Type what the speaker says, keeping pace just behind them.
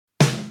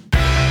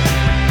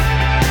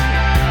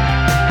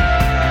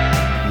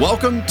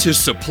Welcome to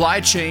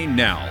Supply Chain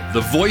Now,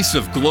 the voice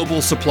of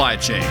global supply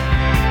chain.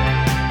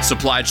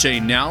 Supply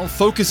Chain Now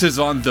focuses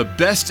on the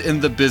best in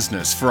the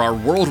business for our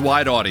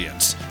worldwide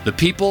audience, the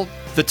people,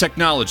 the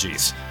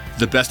technologies,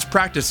 the best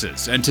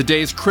practices, and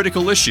today's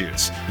critical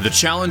issues, the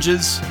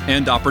challenges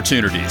and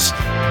opportunities.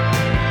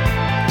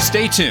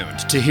 Stay tuned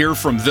to hear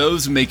from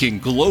those making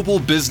global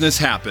business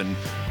happen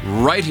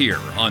right here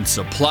on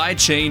Supply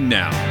Chain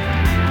Now.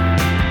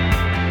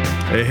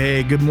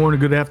 Hey, good morning,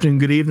 good afternoon,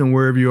 good evening,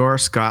 wherever you are.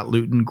 Scott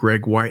Luton,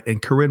 Greg White,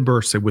 and Corinne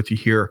Bursa with you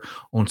here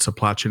on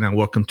Supply Chain Now.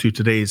 Welcome to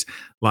today's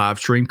live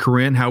stream.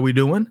 Corinne, how are we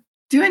doing?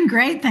 Doing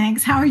great,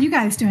 thanks. How are you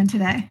guys doing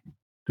today?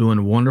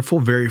 Doing wonderful,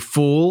 very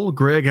full.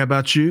 Greg, how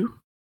about you?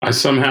 I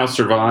somehow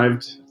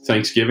survived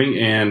Thanksgiving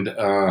and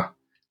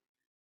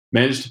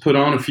managed to put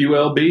on a few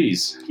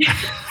LBs.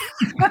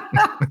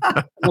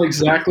 Not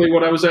exactly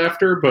what I was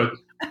after, but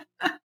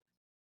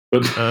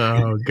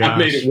oh, I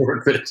made it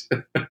worth it.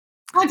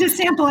 I'll just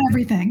sample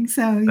everything.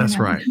 So that's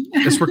right.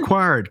 It's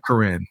required,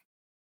 Corinne.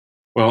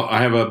 Well,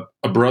 I have a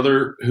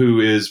brother who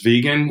is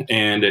vegan,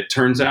 and it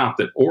turns out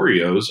that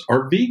Oreos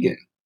are vegan.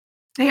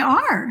 They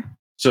are.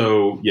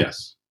 So,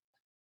 yes.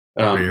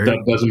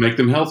 That doesn't make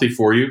them healthy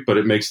for you, but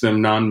it makes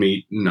them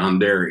non-meat,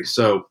 non-dairy.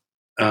 So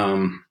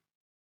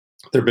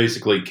they're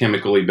basically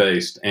chemically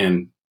based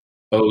and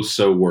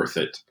so worth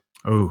it.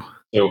 Oh.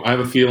 So I have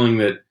a feeling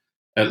that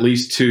at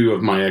least 2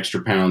 of my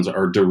extra pounds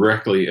are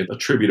directly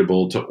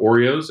attributable to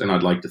Oreos, and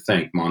I'd like to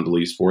thank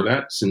Mondelez for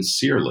that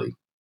sincerely.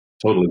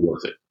 Totally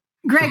worth it.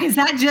 Greg, is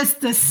that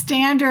just the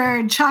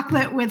standard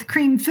chocolate with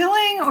cream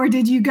filling, or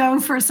did you go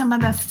for some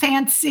of the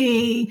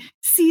fancy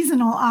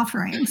seasonal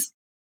offerings?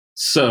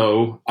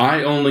 So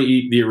I only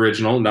eat the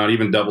original, not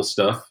even double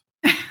stuff.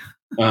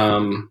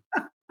 But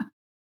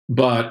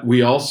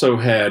we also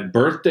had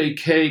birthday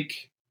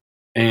cake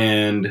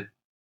and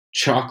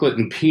chocolate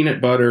and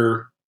peanut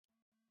butter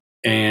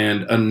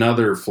and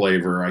another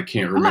flavor. I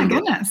can't remember. Oh,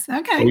 my goodness.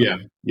 Okay. Oh,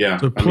 yeah.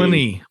 So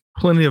plenty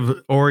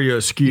of Oreo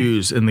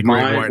SKUs in the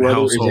Great White household. My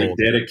brother is a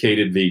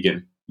dedicated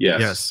vegan.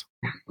 Yes.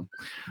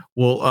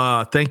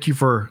 Well, thank you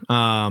for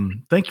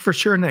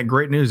sharing that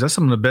great news. That's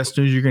some of the best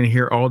news you're going to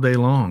hear all day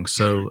long.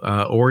 So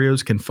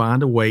Oreos can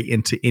find a way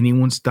into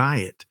anyone's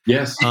diet.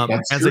 Yes,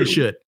 as they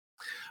should.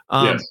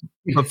 Yes.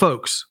 But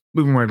folks,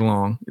 moving right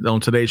along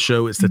on today's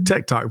show, it's the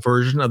Tech Talk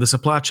version of the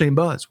Supply Chain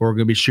Buzz, where we're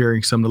going to be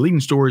sharing some of the leading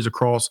stories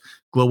across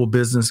global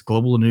business,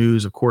 global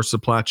news, of course,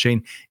 supply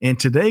chain. And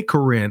today,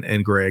 Corinne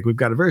and Greg, we've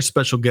got a very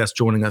special guest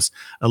joining us,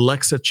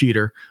 Alexa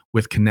Cheater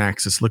with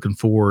Kinaxis. Looking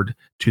forward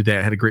to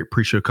that. Had a great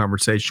pre-show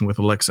conversation with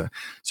Alexa.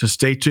 So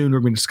stay tuned.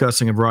 We're going to be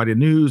discussing a variety of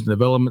news and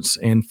developments,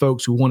 and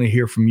folks, we want to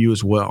hear from you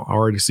as well. I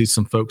already see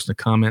some folks in the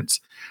comments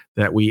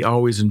that we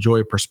always enjoy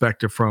a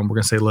perspective from. We're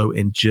going to say hello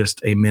in just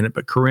a minute.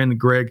 But Corinne and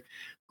Greg,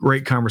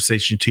 great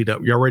conversation teed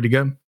up. Y'all ready to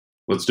go?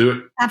 Let's do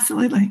it.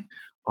 Absolutely.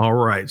 All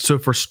right. So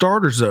for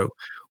starters, though,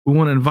 we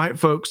want to invite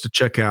folks to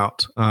check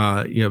out,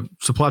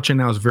 Supply Chain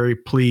Now is very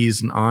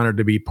pleased and honored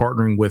to be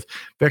partnering with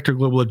Vector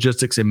Global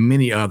Logistics and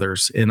many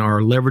others in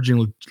our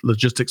Leveraging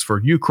Logistics for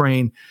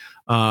Ukraine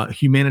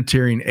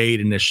humanitarian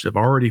aid initiative.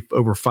 Already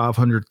over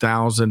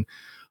 500,000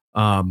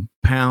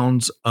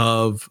 pounds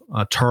of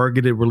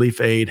targeted relief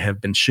aid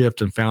have been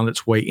shipped and found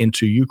its way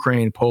into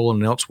Ukraine, Poland,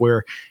 and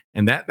elsewhere.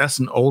 And that's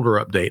an older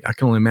update. I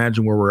can only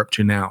imagine where we're up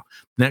to now.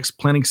 Next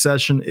planning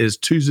session is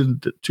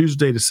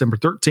Tuesday, December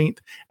 13th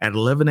at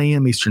 11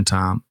 a.m. Eastern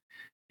Time.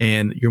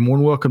 And you're more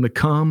than welcome to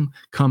come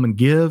and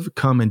give,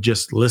 come and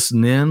just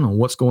listen in on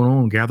what's going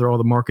on, gather all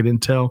the market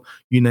intel,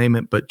 you name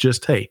it. But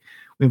just, hey,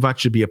 we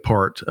invite you to be a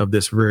part of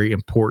this very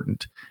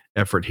important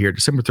effort here.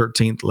 December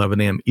 13th,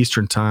 11 a.m.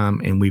 Eastern Time.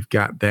 And we've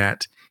got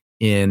that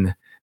in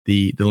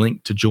the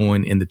link to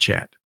join in the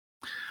chat.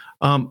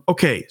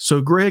 Okay, so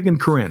Greg and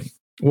Corinne,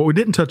 what we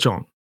didn't touch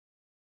on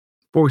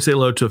before we say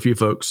hello to a few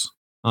folks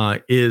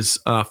is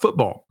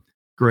football,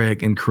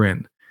 Greg and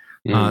Corinne.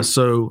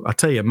 So I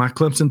tell you, my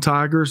Clemson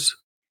Tigers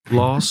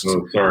lost.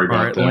 Oh, sorry about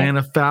our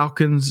Atlanta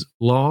Falcons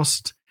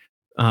lost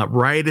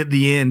right at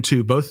the end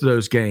to both of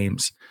those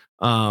games.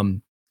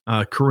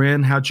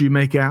 Corinne, how'd you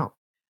make out?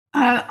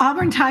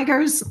 Auburn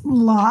Tigers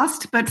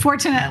lost, but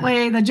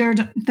fortunately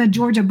the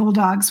Georgia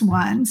Bulldogs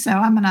won. So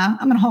I'm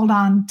gonna hold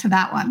on to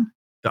that one.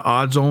 The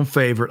odds-on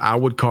favorite, I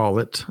would call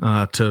it,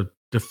 to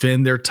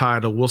defend their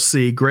title. We'll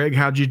see. Greg,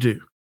 how'd you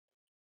do?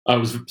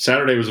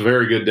 Saturday was a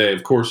very good day.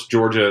 Of course,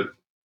 Georgia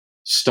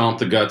stomped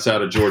the guts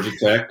out of Georgia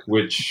Tech,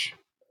 which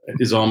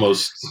is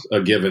almost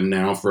a given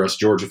now for us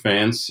Georgia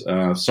fans.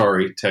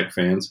 Sorry, Tech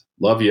fans.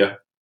 Love you.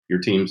 Your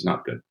team's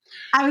not good.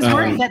 I was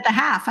worried at the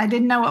half. I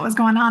didn't know what was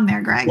going on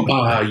there, Greg.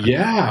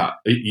 Yeah,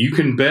 you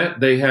can bet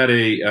they had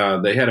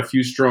a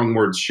few strong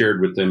words shared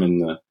with them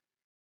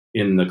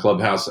in the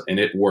clubhouse,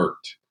 and it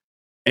worked.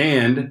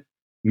 And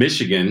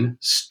Michigan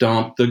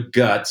stomped the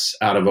guts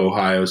out of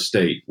Ohio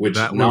State, which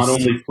not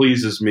only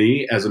pleases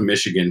me as a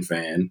Michigan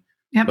fan,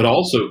 but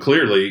also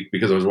clearly,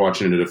 because I was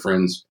watching it at a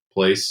friend's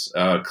place,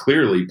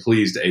 clearly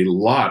pleased a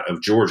lot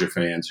of Georgia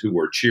fans who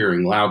were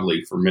cheering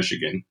loudly for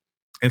Michigan.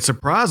 and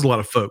surprised a lot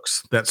of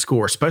folks that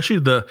score, especially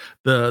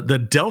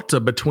the delta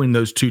between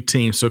those two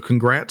teams. So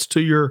congrats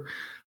to your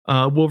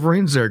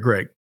Wolverines there,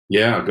 Greg.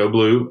 Yeah, go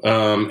blue.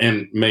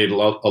 And made a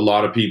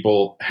lot of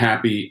people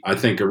happy, I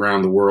think,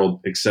 around the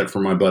world, except for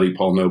my buddy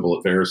Paul Noble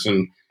at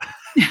Verison.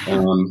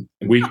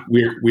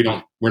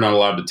 We're not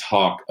allowed to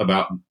talk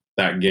about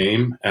that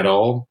game at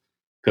all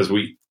because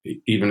we,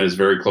 even as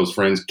very close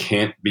friends,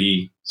 can't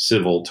be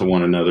civil to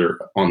one another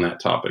on that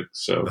topic.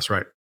 So that's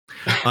right.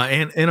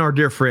 And our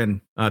dear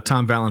friend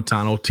Tom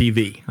Valentine, old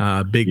TV,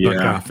 big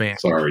Buckeye fan.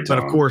 Sorry, Tom.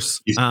 But of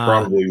course, he's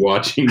probably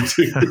watching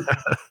too.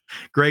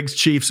 Greg's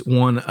Chiefs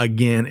won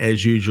again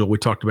as usual. We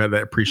talked about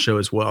that pre-show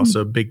as well.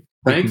 So big.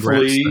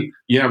 Thankfully,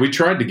 we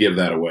tried to give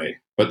that away,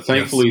 but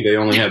thankfully they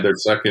only had their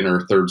second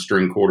or third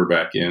string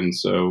quarterback in.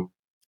 So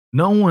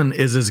no one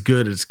is as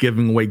good at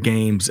giving away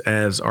games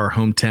as our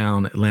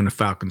hometown Atlanta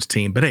Falcons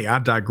team. But hey, I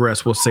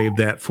digress. We'll save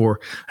that for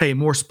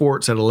more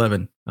sports at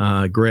 11.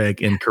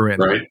 Greg and Corinne.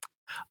 Right.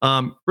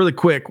 Really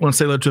quick, want to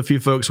say hello to a few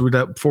folks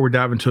before we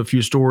dive into a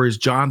few stories.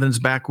 Jonathan's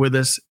back with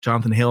us.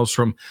 Jonathan hails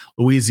from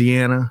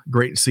Louisiana.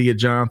 Great to see you,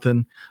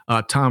 Jonathan.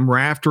 Tom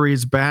Raftery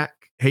is back.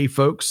 Hey,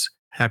 folks.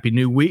 Happy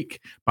new week.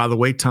 By the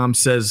way, Tom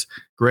says,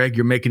 Greg,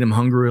 you're making him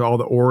hungry with all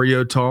the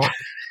Oreo talk.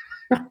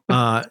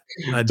 Tom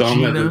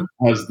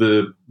has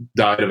the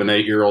diet of an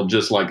 8-year-old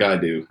just like I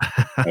do.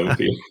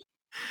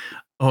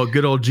 Oh,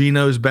 good old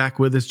Gino's back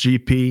with us,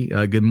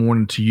 GP. Good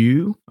morning to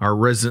you, our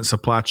resident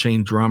supply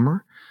chain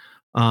drummer.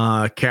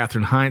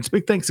 Catherine Heinz.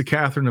 Big thanks to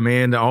Catherine,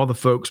 Amanda, all the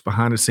folks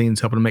behind the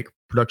scenes helping to make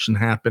production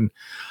happen.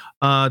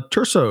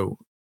 Terso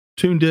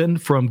tuned in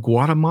from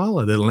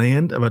Guatemala, the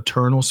land of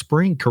eternal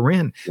spring.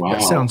 Corinne,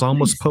 that sounds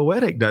almost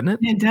poetic, doesn't it?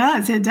 It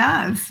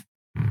does.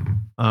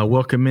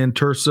 Welcome in,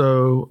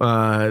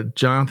 Terso.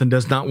 Jonathan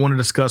does not want to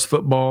discuss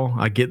football.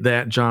 I get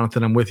that,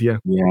 Jonathan. I'm with you.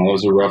 Yeah, it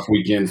was a rough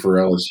weekend for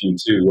LSU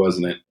too,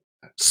 wasn't it?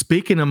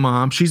 Speaking of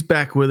Mom, she's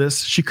back with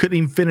us. She couldn't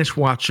even finish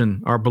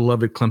watching our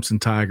beloved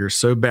Clemson Tigers.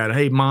 So bad.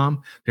 Hey,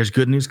 Mom, there's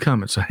good news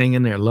coming. So hang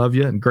in there. Love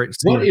you and great to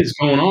see you. What is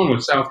going on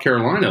with South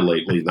Carolina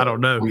lately, though? I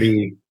don't know. I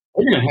mean,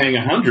 they're going to hang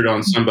 100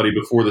 on somebody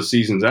before the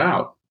season's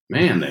out.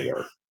 Man, they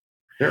are.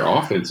 Their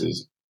offense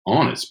is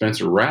on it.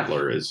 Spencer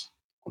Rattler is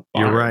on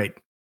fire. You're right.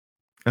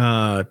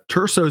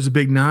 Terso is a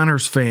big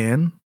Niners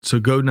fan. So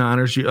go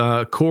Niners.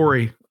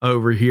 Corey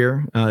over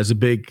here is a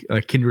big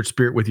kindred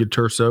spirit with you,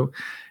 Terso.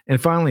 And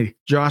finally,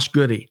 Josh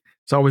Goody.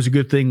 It's always a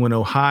good thing when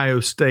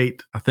Ohio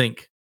State, I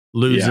think,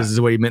 loses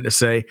is what he meant to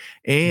say.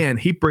 And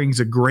he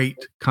brings a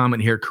great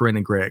comment here, Corinne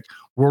and Greg.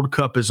 World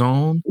Cup is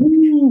on.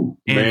 Ooh,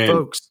 and man.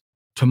 Folks,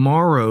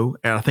 tomorrow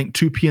at, I think,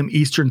 2 p.m.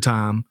 Eastern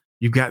time,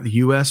 you've got the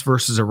U.S.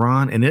 versus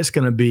Iran, and it's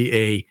going to be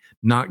a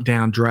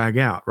knockdown, drag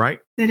out, right?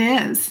 It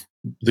is.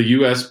 The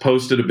U.S.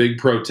 posted a big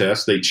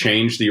protest. They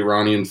changed the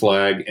Iranian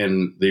flag,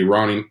 and the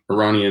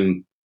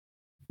Iranian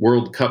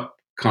World Cup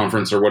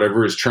conference or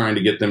whatever is trying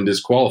to get them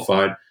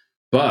disqualified.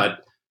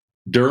 But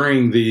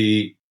during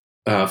the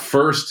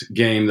first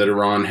game that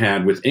Iran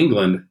had with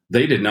England,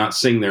 they did not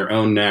sing their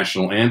own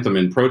national anthem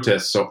in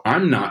protest. So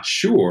I'm not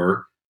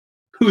sure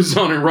who's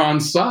on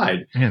Iran's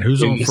side. Man,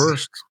 who's on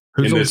first?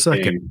 Who's on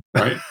second? Game,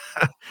 right?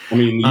 I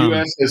mean, the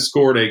U.S. has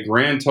scored a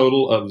grand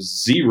total of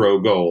 0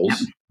 goals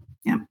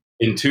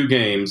in 2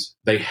 games.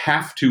 They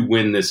have to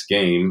win this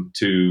game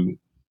to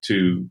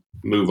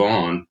move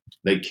on.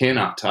 They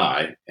cannot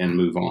tie and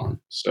move on.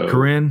 So,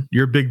 Corinne,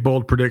 your big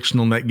bold prediction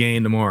on that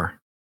game tomorrow.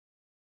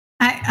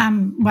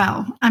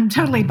 I'm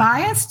totally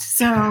biased,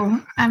 so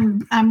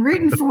I'm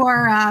rooting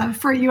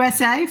for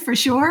USA for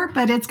sure,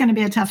 but it's going to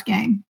be a tough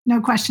game,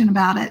 no question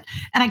about it.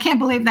 And I can't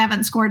believe they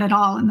haven't scored at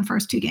all in the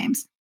first 2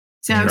 games.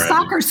 So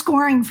soccer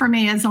scoring for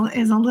me is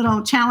a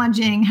little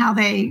challenging. How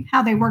they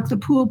work the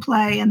pool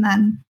play, and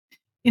then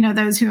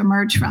those who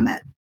emerge from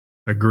it.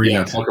 Agreed.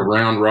 Yeah, it's like a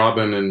round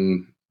robin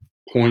and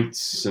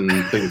points and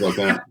things like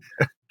that.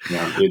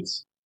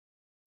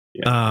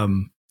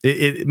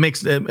 It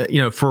makes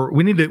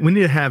we need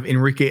to have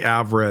Enrique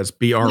Alvarez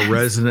be our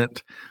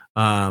resident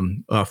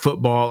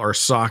football or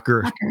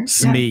soccer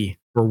SME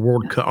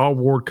for all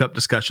World Cup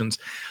discussions.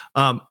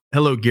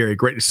 Hello, Gary.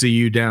 Great to see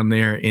you down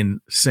there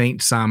in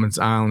St. Simon's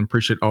Island.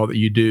 Appreciate all that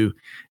you do,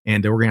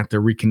 and we're gonna have to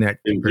reconnect.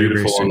 It's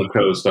beautiful on the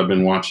coast. I've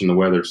been watching the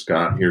weather,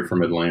 Scott, here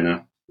from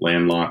Atlanta,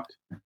 landlocked.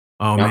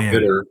 Oh, Not man,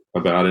 bitter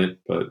about it,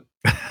 but.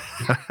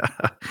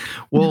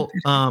 Well,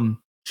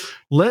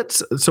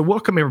 so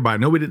welcome everybody.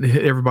 No, we didn't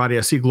hit everybody.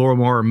 I see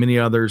Glorimar and many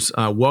others.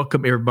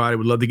 Welcome everybody.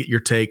 We'd love to get your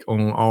take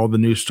on all the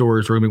news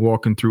stories we're going to be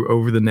walking through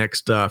over the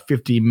next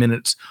 15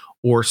 minutes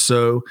or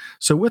so.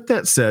 So with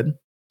that said,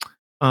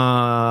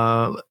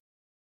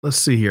 let's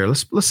see here.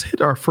 Let's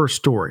hit our first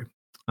story.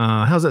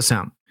 How's that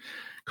sound?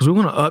 Because we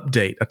want to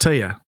update. I tell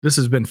you, this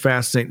has been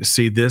fascinating to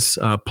see this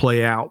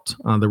play out,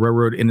 the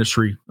railroad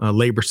industry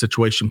labor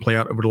situation play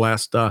out over the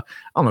last, a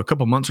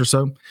couple months or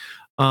so.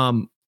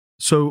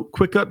 So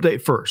quick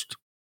update first.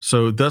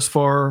 So thus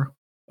far,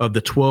 of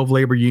the 12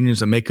 labor unions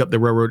that make up the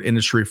railroad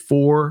industry,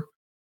 4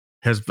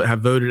 have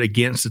voted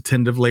against the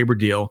tentative labor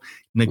deal.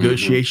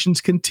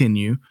 Negotiations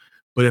continue.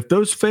 But if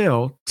those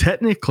fail,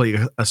 technically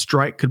a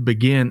strike could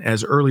begin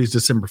as early as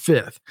December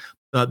 5th.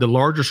 The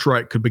larger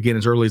strike could begin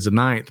as early as the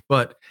 9th,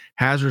 but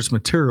hazardous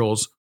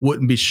materials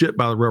wouldn't be shipped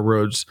by the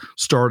railroads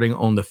starting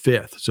on the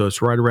 5th. So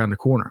it's right around the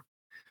corner.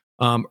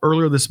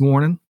 Earlier this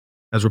morning,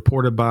 as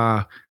reported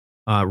by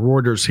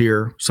Reuters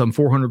here, some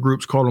 400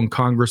 groups called on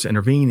Congress to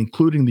intervene,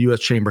 including the U.S.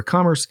 Chamber of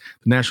Commerce,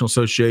 the National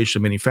Association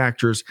of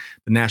Manufacturers,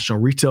 the National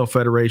Retail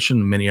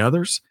Federation, and many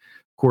others.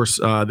 Of course,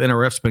 the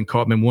NRF's been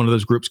one of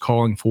those groups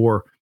calling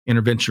for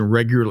intervention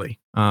regularly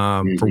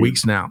for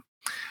weeks now.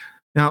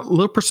 Now, a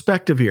little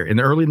perspective here. In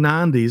the early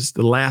 90s,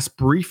 the last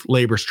brief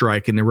labor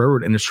strike in the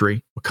railroad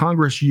industry,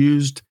 Congress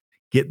used,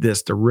 get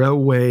this, the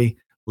Railway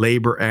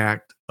Labor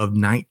Act of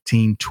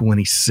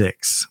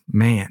 1926.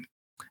 Man,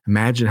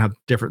 imagine how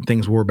different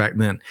things were back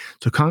then.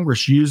 So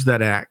Congress used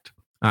that act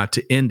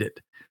to end it.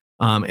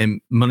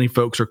 And many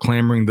folks are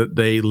clamoring that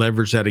they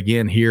leverage that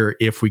again here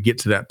if we get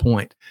to that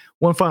point.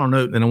 One final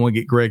note, and I want to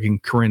get Greg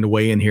and Corinne to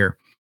weigh in here,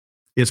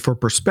 is for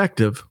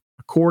perspective,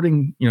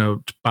 according,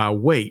 by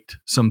weight,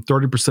 some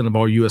 30% of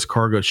all U.S.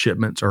 cargo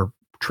shipments are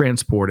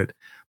transported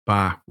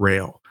by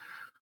rail.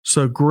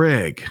 So,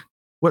 Greg,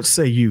 what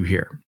say you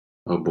here?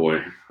 Oh,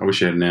 boy. I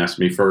wish you hadn't asked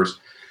me first.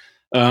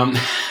 But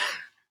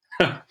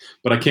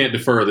I can't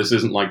defer. This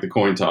isn't like the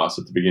coin toss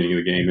at the beginning of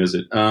the game, is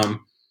it?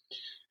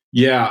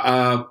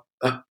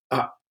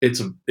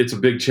 It's a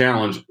big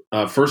challenge.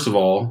 First of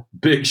all,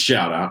 big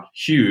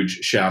huge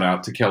shout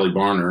out to Kelly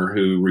Barner,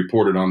 who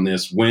reported on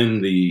this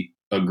when the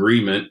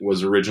agreement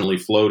was originally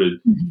floated,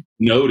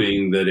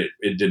 noting that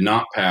it did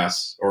not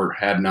pass or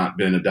had not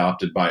been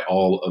adopted by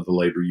all of the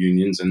labor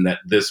unions, and that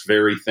this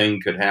very thing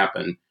could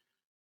happen.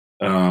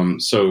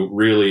 So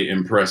really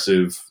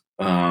impressive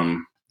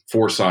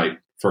foresight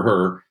for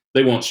her.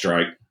 They won't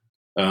strike,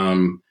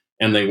 and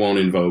they won't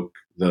invoke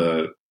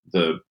the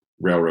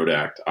Railroad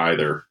Act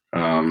either.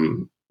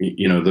 The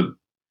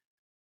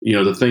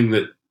thing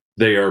that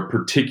they are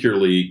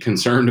particularly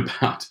concerned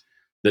about,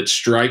 that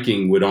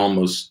striking would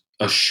almost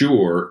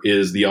assure,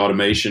 is the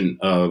automation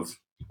of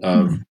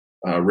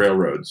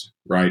railroads.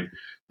 Right?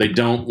 They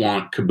don't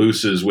want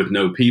cabooses with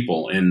no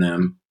people in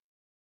them.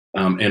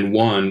 And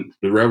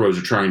the railroads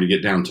are trying to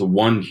get down to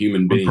one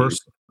human being.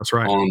 That's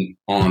right.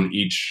 On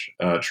each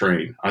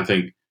train. I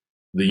think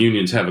the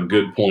unions have a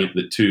good point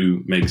that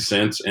two makes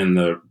sense, and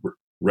the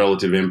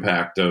relative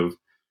impact of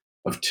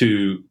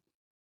two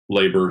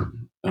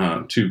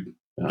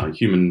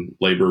human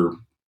labor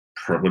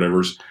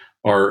whatever's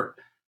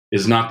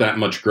is not that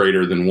much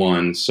greater than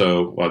one.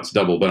 So it's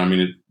double, but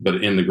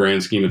but in the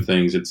grand scheme of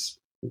things, it's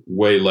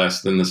way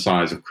less than the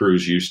size of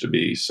crews used to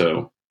be.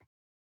 So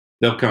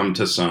they'll come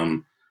to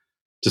some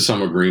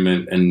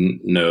agreement, and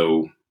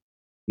no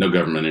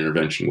government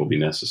intervention will be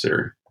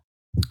necessary.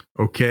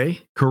 Okay.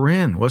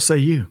 Corinne, what say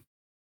you?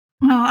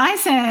 Well, I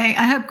say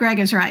I hope Greg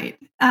is right,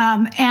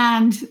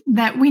 and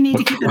that we need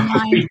to keep in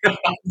mind.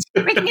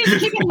 We need to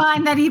keep in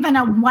mind that even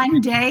a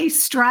one-day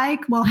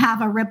strike will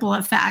have a ripple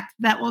effect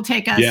that will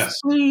take us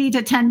 3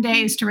 to 10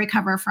 days to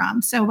recover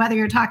from. So whether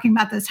you're talking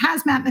about this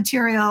hazmat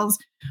materials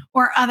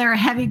or other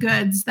heavy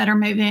goods that are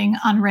moving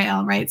on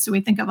rail, right? So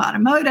we think of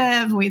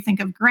automotive, we think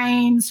of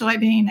grain,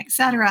 soybean, et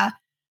cetera.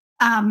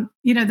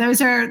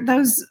 Those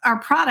are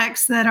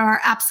products that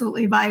are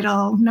absolutely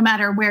vital no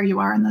matter where you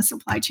are in the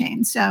supply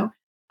chain. So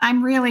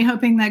I'm really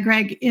hoping that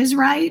Greg is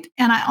right.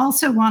 And I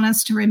also want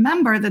us to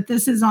remember that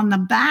this is on the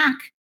back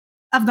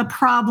of the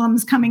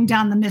problems coming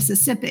down the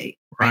Mississippi.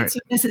 Right?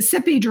 So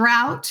Mississippi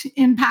drought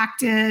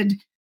impacted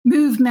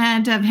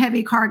movement of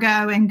heavy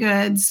cargo and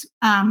goods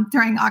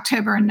during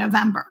October and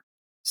November.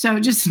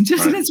 So just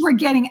as we're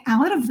getting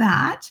out of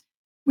that,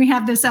 we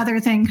have this other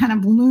thing kind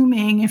of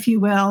looming, if you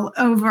will,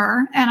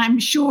 over. And I'm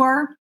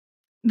sure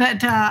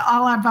that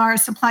all of our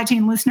supply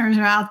chain listeners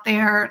are out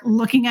there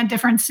looking at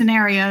different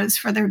scenarios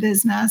for their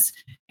business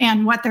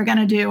and what they're going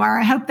to do. Or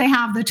I hope they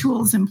have the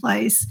tools in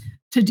place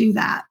to do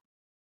that.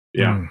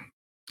 Yeah.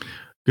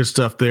 Good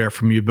stuff there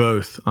from you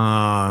both.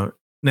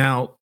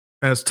 Now,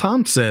 as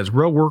Tom says,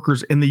 rail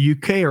workers in the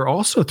UK are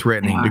also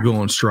threatening to go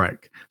on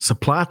strike.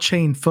 Supply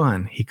chain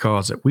fun, he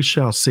calls it. We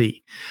shall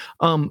see.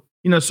 So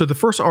the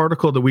first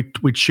article that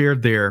we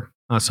shared there,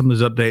 some of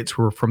those updates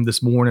were from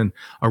this morning,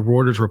 a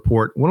Reuters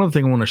report. One other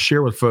thing I want to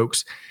share with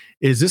folks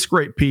is this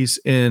great piece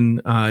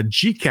in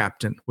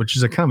G-Captain, which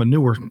is a kind of a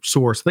newer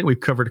source. I think we've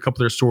covered a couple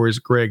of their stories,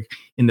 Greg,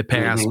 in the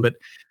past, but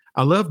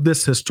I love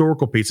this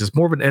historical piece. It's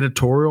more of an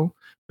editorial,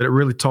 but it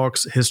really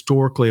talks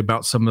historically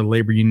about some of the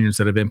labor unions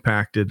that have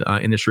impacted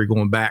industry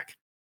going back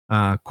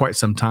quite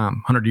some time,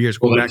 100 years.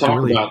 Well, they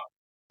talk about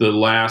the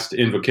last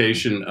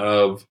invocation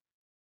of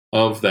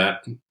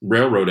that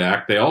Railroad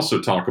Act. They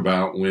also talk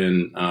about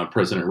when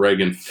President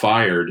Reagan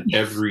fired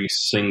every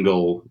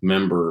single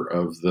member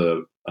of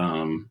the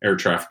Air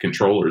Traffic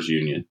Controllers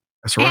Union.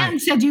 That's right.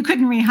 And said you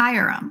couldn't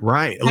rehire them.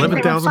 Right.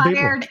 11,000 people.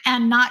 Fired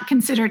and not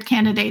considered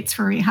candidates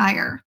for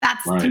rehire.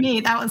 That's, to me,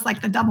 that was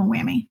like the double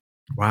whammy.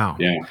 Wow.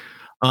 Yeah.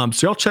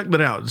 So y'all check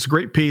that out. It's a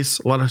great piece,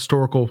 a lot of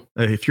historical.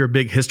 If you're a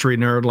big history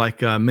nerd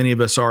like many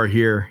of us are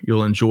here,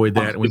 you'll enjoy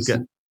that.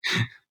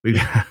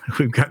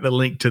 We've got the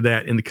link to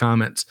that in the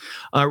comments.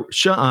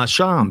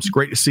 Shams,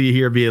 great to see you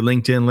here via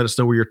LinkedIn. Let us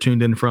know where you're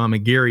tuned in from.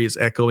 And Gary is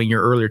echoing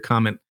your earlier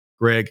comment,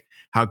 Greg,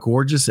 how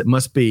gorgeous it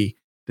must be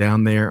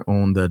down there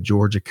on the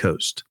Georgia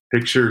coast.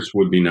 Pictures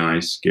would be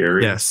nice,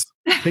 Gary. Yes.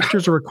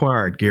 Pictures are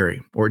required,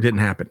 Gary, or it didn't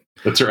happen.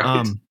 That's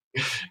right.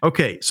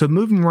 Okay. So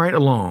moving right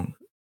along,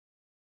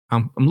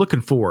 I'm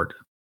looking forward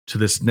to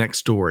this next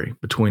story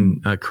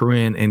between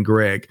Corinne and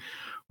Greg.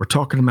 We're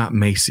talking about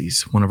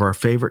Macy's, one of our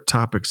favorite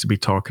topics to be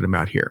talking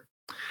about here.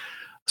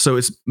 So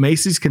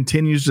Macy's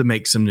continues to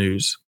make some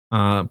news,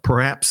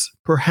 perhaps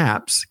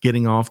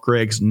getting off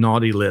Greg's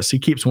naughty list. He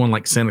keeps one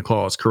like Santa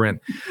Claus, Corinne,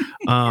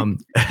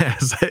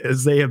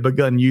 as they have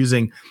begun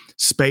using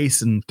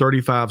space in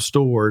 35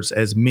 stores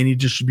as mini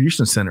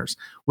distribution centers,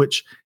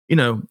 which,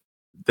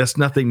 that's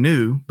nothing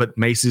new, but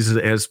Macy's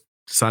has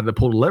decided to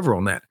pull the lever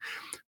on that.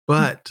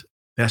 But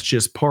that's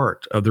just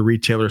part of the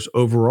retailer's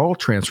overall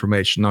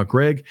transformation. Now,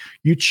 Greg,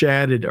 you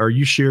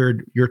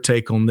shared your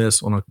take on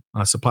this on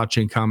a supply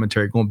chain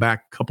commentary going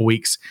back a couple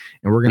weeks,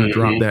 and we're going to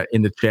drop that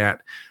in the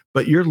chat.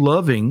 But you're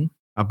loving,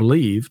 I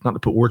believe, not to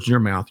put words in your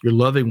mouth, you're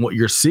loving what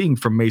you're seeing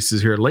from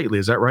Macy's here lately.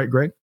 Is that right,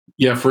 Greg?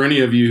 Yeah, for any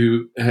of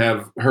you who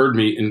have heard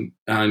me,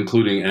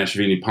 including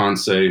Ashvini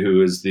Ponce,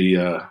 who is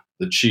the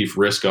chief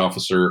risk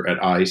officer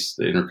at ICE,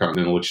 the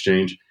Intercontinental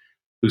Exchange,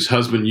 whose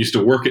husband used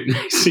to work at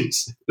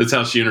Macy's. That's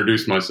how she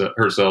introduced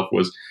herself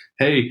was,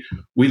 "Hey,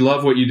 we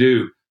love what you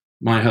do.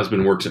 My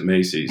husband works at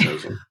Macy's." I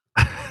was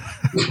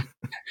like,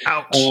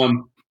 ouch.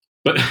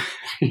 But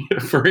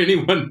for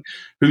anyone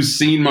who's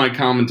seen my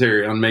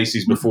commentary on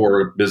Macy's before,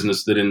 a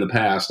business that in the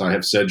past I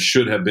have said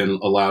should have been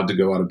allowed to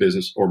go out of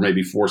business or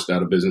maybe forced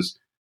out of business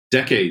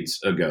decades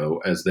ago,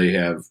 as they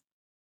have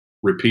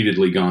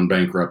repeatedly gone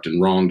bankrupt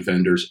and wronged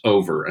vendors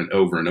over and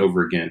over and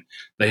over again.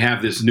 They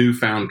have this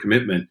newfound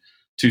commitment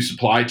to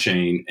supply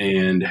chain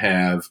and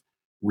have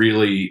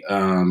really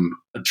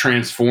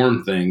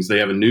transformed things. They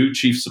have a new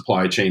chief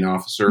supply chain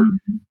officer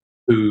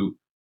who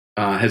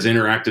has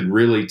interacted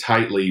really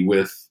tightly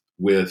with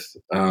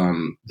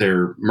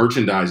their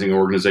merchandising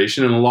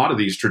organization. And a lot of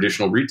these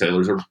traditional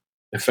retailers are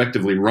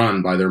effectively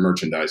run by their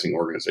merchandising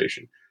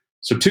organization.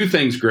 So two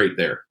things great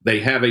there. They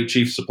have a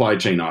chief supply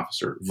chain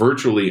officer,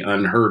 virtually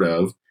unheard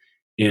of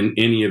in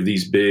any of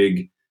these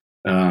big,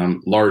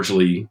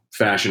 largely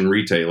fashion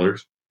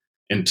retailers.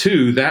 And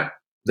two, that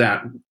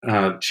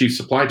chief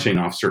supply chain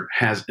officer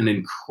has an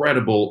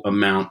incredible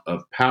amount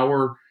of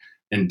power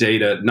and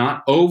data,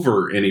 not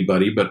over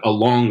anybody, but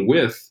along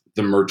with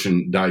the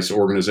merchandise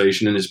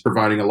organization, and is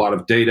providing a lot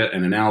of data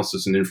and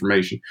analysis and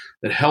information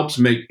that helps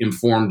make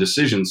informed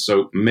decisions.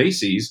 So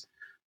Macy's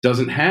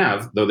doesn't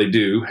have, though they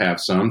do have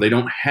some, they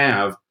don't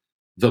have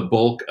the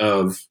bulk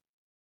of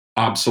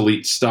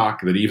obsolete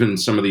stock that even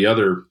some of the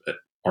other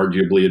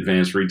arguably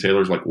advanced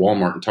retailers like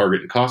Walmart and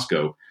Target and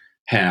Costco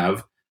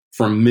have,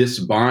 from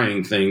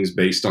misbuying things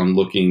based on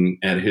looking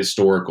at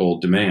historical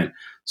demand.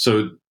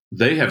 So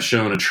they have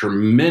shown a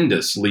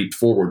tremendous leap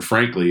forward,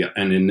 frankly,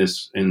 and in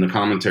the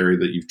commentary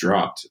that you've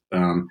dropped,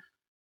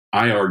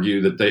 I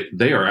argue that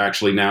they are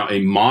actually now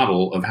a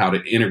model of how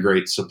to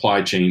integrate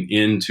supply chain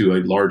into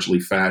a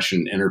largely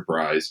fashion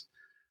enterprise.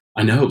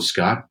 I know,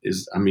 Scott,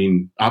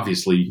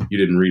 obviously you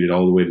didn't read it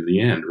all the way to the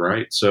end,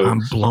 right? So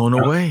I'm blown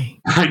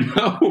away. I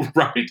know,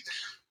 right?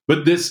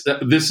 But this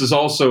is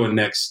also a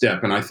next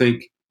step, and I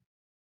think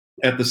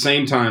at the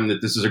same time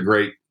that this is a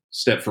great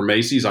step for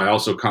Macy's, I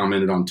also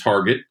commented on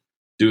Target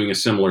doing a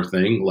similar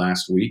thing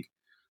last week.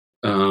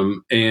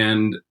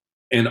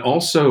 And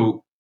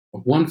also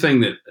one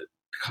thing that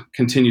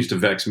continues to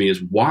vex me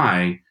is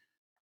why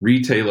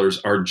retailers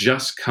are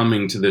just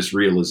coming to this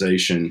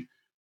realization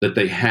that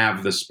they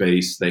have the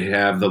space, they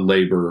have the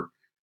labor,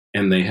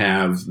 and they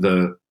have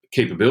the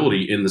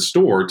capability in the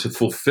store to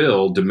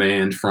fulfill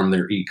demand from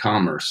their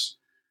e-commerce.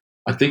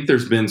 I think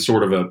there's been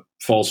sort of a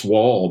false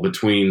wall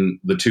between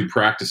the two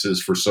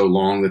practices for so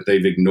long that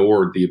they've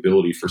ignored the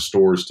ability for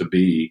stores to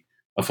be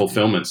a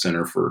fulfillment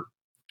center for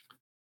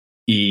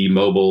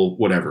mobile,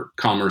 whatever,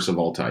 commerce of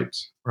all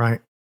types. Right.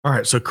 All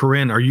right. So,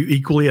 Corinne, are you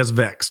equally as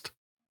vexed?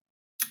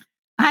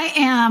 I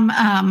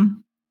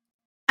am.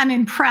 I'm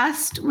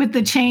impressed with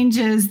the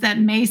changes that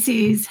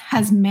Macy's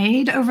has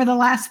made over the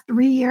last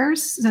 3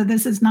 years. So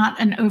this is not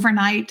an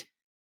overnight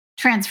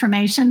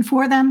transformation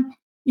for them.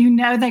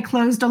 They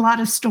closed a lot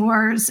of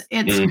stores.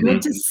 It's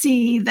good to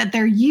see that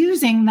they're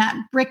using that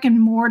brick and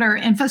mortar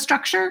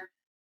infrastructure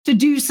to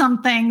do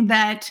something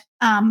that,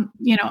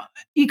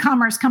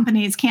 e-commerce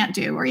companies can't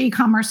do, or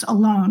e-commerce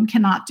alone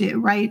cannot do,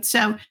 right?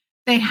 So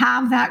they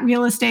have that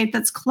real estate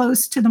that's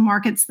close to the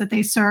markets that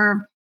they serve.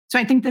 So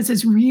I think this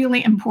is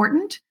really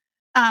important.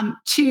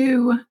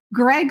 To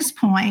Greg's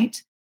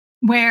point,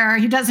 where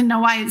he doesn't know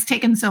why it's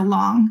taken so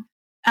long,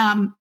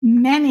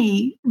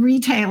 many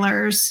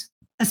retailers,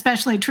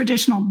 especially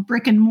traditional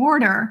brick and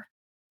mortar,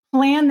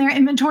 plan their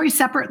inventory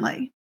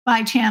separately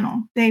by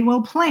channel. They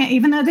will plan,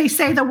 even though they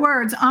say the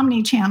words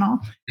omni-channel,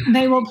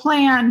 they will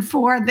plan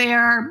for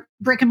their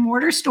brick and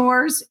mortar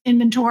stores,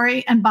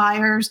 inventory and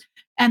buyers,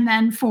 and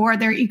then for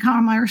their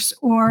e-commerce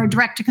or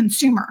direct to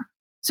consumer.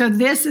 So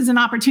this is an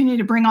opportunity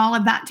to bring all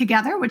of that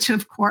together, which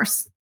of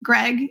course,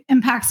 Greg,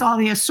 impacts all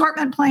the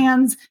assortment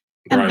plans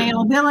and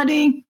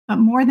availability, but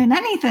more than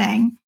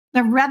anything,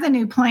 the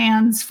revenue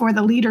plans for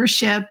the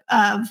leadership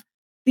of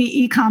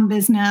the e-com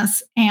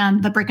business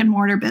and the brick and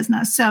mortar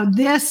business. So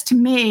this to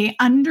me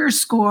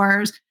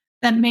underscores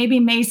that maybe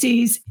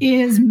Macy's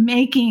is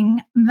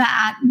making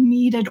that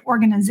needed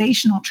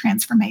organizational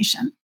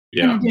transformation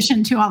in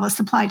addition to all the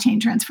supply chain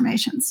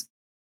transformations.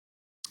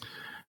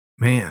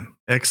 Man,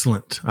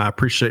 excellent. I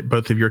appreciate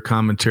both of your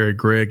commentary,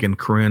 Greg and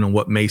Corinne, on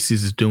what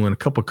Macy's is doing. A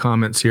couple of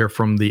comments here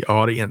from the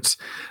audience.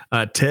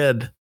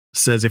 Ted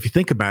says, if you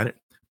think about it,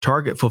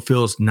 Target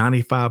fulfills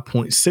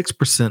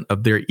 95.6%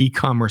 of their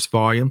e-commerce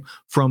volume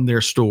from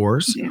their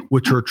stores,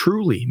 which are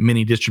truly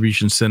mini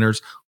distribution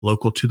centers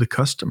local to the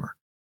customer.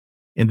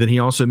 And then he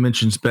also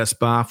mentions Best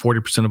Buy.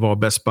 40% of all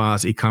Best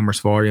Buy's e-commerce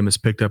volume is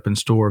picked up in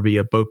store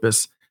via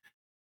BOPUS.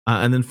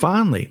 And then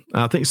finally,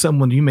 I think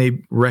someone you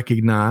may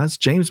recognize,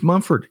 James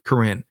Mumford,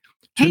 Corinne.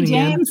 Hey,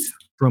 James.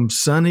 From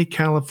sunny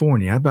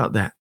California. How about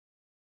that?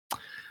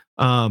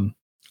 Okay.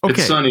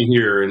 It's sunny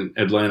here in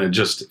Atlanta,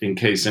 just in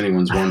case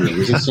anyone's wondering.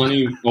 Is it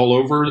sunny all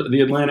over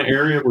the Atlanta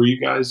area where you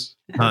guys?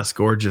 It's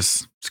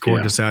gorgeous. It's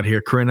gorgeous out here.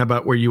 Corinne, how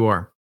about where you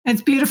are?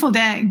 It's a beautiful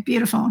day.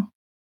 Beautiful.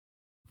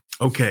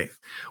 Okay.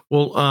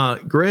 Well,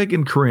 Greg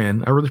and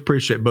Corinne, I really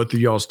appreciate both of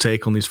y'all's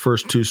take on these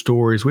first two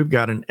stories. We've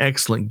got an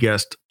excellent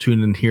guest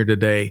tuned in here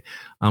today.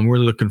 I'm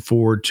really looking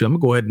forward to, I'm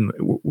going to go ahead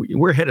and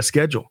we're ahead of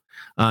schedule,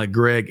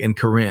 Greg and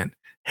Corinne.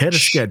 Head of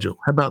schedule.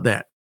 How about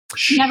that?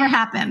 Never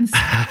happens.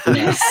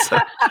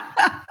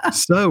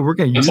 So we're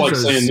going to use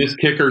That's like saying this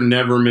kicker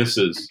never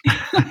misses.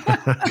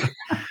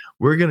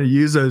 We're going to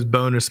use those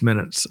bonus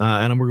minutes,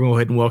 and we're going to go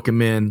ahead and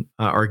welcome in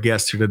our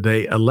guest here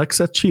today,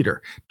 Alexa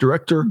Cheater,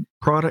 Director,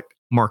 Product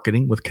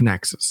Marketing with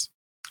Kinaxis.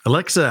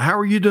 Alexa, how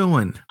are you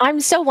doing? I'm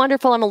so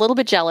wonderful. I'm a little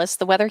bit jealous.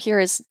 The weather here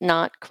is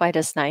not quite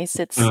as nice.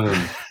 It's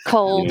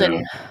cold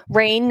and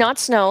rain, not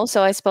snow.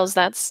 So I suppose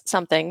that's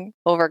something.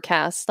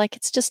 Overcast. Like,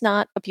 it's just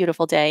not a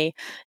beautiful day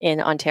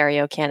in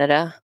Ontario,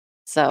 Canada.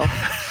 So,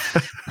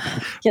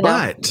 you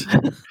know.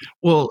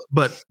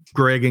 But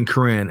Greg and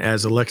Corinne,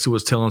 as Alexa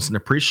was telling us in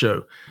the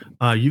pre-show,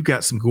 you've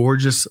got some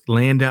gorgeous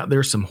land out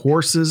there, some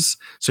horses.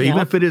 So even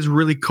if it is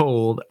really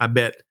cold, I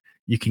bet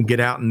you can get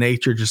out in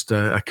nature, just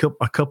a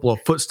couple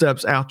of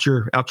footsteps out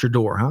your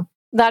door, huh?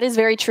 That is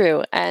very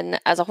true.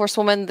 And as a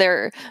horsewoman,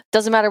 there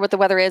doesn't matter what the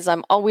weather is.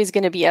 I'm always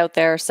going to be out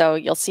there. So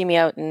you'll see me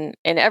out in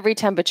every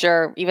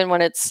temperature, even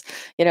when it's,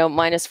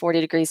 minus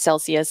 40 degrees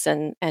Celsius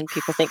and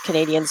people think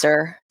Canadians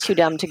are too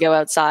dumb to go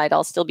outside.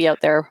 I'll still be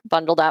out there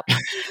bundled up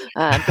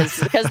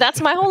because that's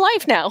my whole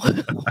life now.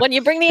 When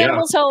you bring the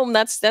animals home,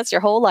 that's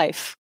your whole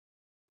life.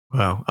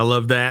 Wow, I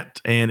love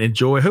that, and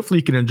enjoy. Hopefully,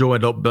 you can enjoy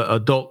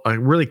a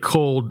really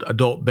cold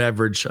adult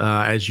beverage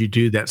as you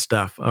do that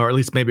stuff, or at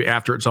least maybe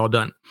after it's all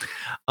done.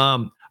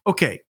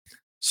 Okay,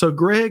 so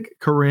Greg,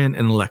 Corinne,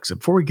 and Alexa.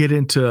 Before we get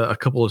into a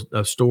couple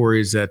of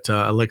stories that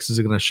Alexa's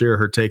going to share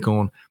her take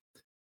on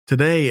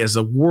today, as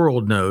the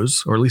world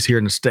knows, or at least here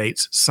in the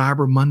States,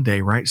 Cyber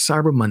Monday, right?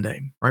 Cyber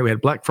Monday, right? We had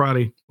Black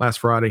Friday last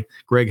Friday.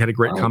 Greg had a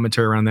great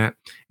commentary around that,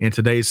 and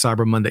today's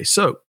Cyber Monday.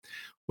 So,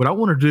 what I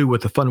want to do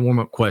with the fun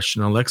warm-up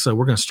question, Alexa,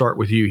 we're going to start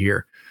with you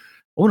here.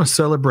 I want to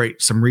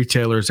celebrate some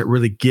retailers that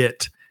really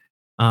get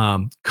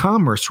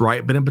commerce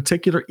right, but in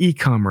particular,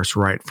 e-commerce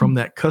right from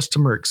that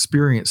customer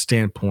experience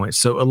standpoint.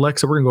 So,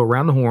 Alexa, we're going to go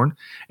around the horn,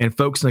 and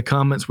folks in the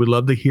comments, we'd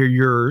love to hear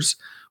yours,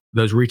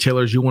 those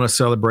retailers you want to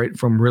celebrate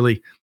from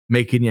really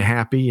making you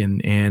happy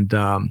and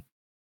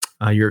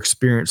your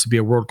experience to be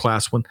a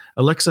world-class one.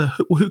 Alexa,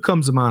 who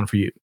comes to mind for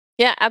you?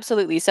 Yeah,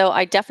 absolutely. So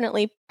I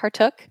definitely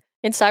partook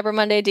in Cyber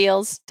Monday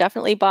deals.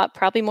 Definitely bought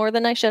probably more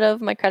than I should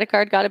have. My credit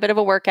card got a bit of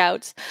a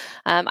workout.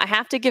 I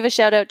have to give a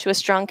shout out to a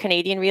strong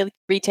Canadian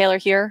retailer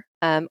here.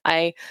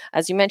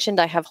 As you mentioned,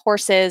 I have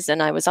horses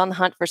and I was on the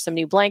hunt for some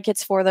new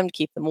blankets for them to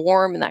keep them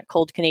warm in that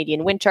cold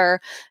Canadian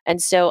winter.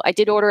 And so I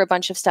did order a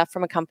bunch of stuff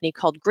from a company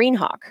called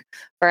Greenhawk.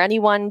 For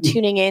anyone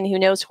tuning in who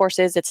knows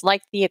horses, it's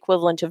like the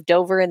equivalent of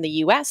Dover in the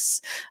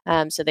US.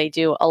 So they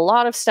do a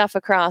lot of stuff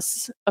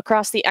across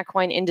the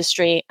equine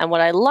industry. And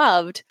what I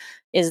loved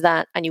is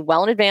that I knew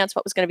well in advance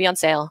what was going to be on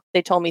sale.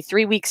 They told me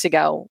 3 weeks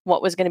ago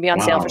what was going to be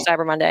on sale for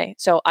Cyber Monday.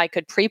 So I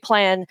could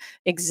pre-plan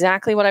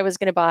exactly what I was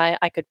going to buy.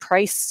 I could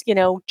price,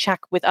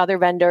 check with other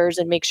vendors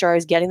and make sure I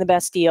was getting the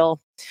best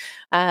deal.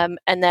 And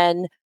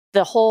then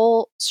the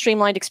whole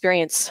streamlined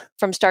experience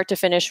from start to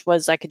finish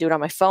was I could do it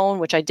on my phone,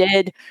 which I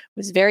did. It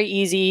was very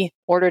easy,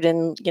 ordered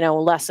in,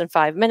 less than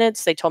 5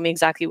 minutes. They told me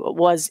exactly what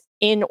was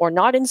in or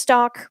not in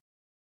stock.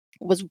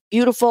 Was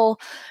beautiful.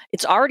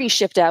 It's already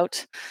shipped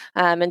out.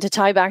 And to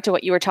tie back to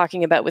what you were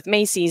talking about with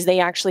Macy's,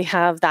 they actually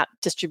have that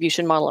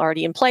distribution model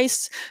already in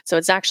place. So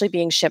it's actually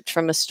being shipped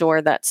from a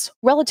store that's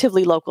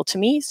relatively local to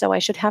me. So I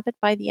should have it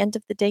by the end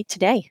of the day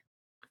today.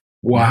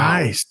 Wow.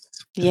 Nice.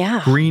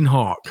 Yeah. Green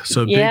Hawk.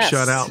 So big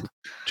shout out.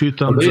 2 Are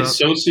thumbs they up.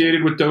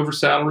 associated with Dover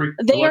Salary?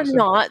 They Alexa? are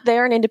not.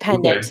 They're an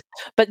independent, Okay.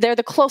 but they're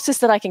the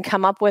closest that I can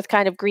come up with.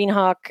 Kind of Green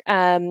Hawk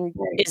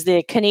is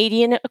the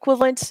Canadian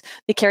equivalent.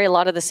 They carry a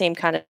lot of the same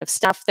kind of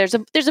stuff. There's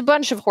a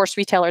bunch of horse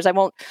retailers. I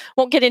won't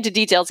get into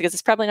details because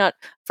it's probably not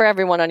for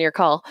everyone on your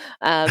call.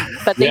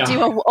 But they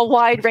do a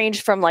wide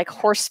range from like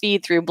horse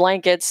feed through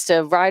blankets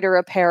to rider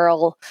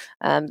apparel.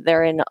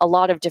 They're in a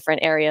lot of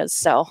different areas.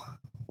 So,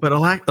 but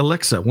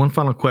Alexa, one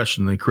final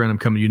question. Then Corinne, I'm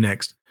coming to you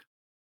next.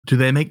 Do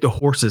they make the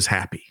horses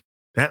happy?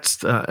 That's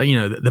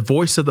the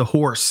voice of the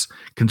horse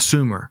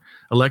consumer.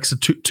 Alexa,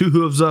 two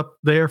hooves up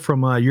there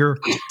from your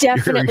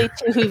definitely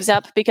 2 hooves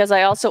up, because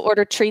I also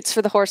order treats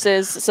for the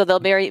horses, so they'll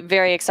be very,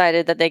 very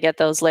excited that they get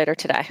those later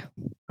today.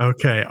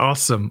 Okay,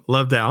 awesome,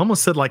 love that. I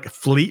almost said like a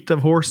fleet of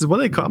horses. What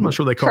do they call? I'm not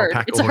sure what they call herd. A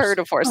pack It's of a horses. herd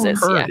of horses.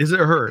 Herd. Yeah. Is it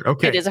a herd?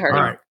 Okay, it is a herd.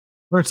 All right,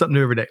 learn something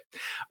new every day.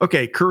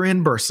 Okay,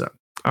 Corinne Bursa.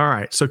 All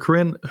right. So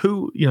Corinne,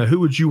 who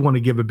would you want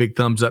to give a big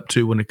thumbs up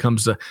to when it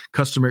comes to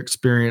customer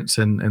experience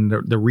and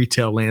the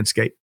retail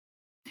landscape?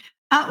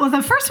 Well,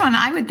 the first one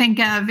I would think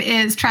of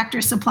is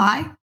Tractor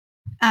Supply,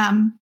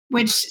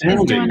 which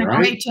is doing a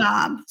great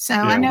job. So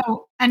yeah.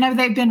 I know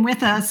they've been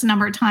with us a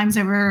number of times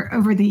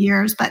over the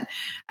years, but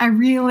I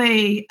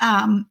really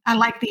I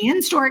like the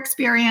in-store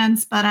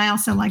experience, but I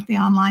also like the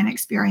online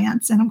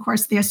experience. And of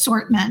course, the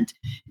assortment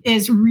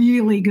is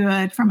really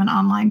good from an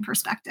online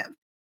perspective.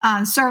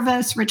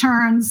 Service,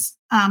 returns,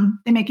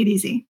 they make it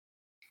easy.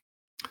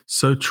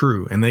 So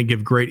true. And they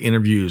give great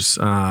interviews.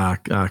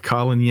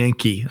 Colin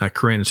Yankee,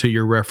 Corinne, is who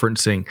you're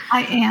referencing.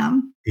 I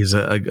am. He's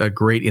a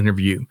great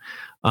interview.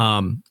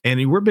 And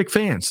we're big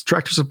fans.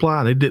 Tractor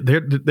Supply,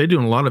 they're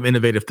doing a lot of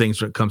innovative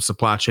things when it comes to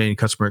supply chain,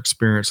 customer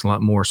experience, and a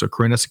lot more. So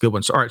Corinne, that's a good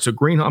one. So all right, so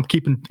Green Hawk,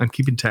 I'm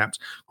keeping tabs.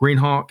 Green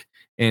Hawk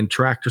and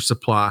Tractor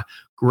Supply.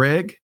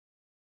 Greg,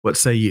 what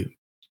say you?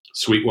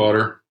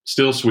 Sweetwater.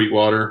 Still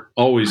Sweetwater,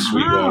 always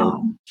Sweetwater.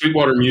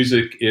 Sweetwater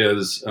music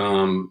is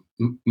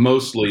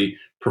mostly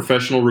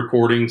professional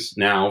recordings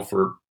now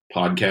for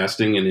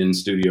podcasting and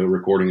in-studio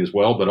recording as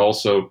well, but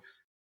also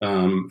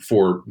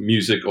for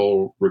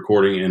musical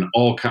recording and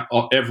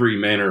every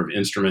manner of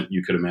instrument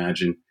you could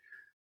imagine.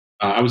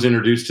 I was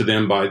introduced to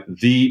them by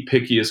the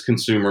pickiest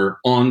consumer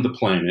on the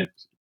planet,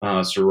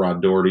 Sir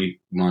Rod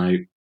Doherty,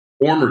 my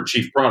former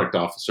chief product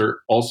officer.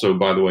 Also,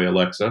 by the way,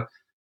 Alexa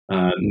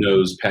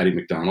knows Patty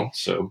McDonald,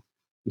 so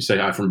you say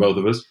hi from both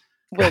of us,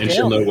 and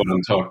she'll know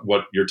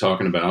what you're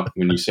talking about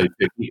when you say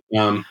picky.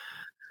 But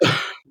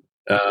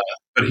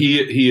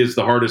he is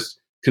the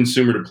hardest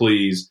consumer to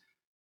please.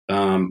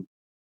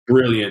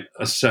 Brilliant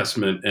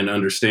assessment and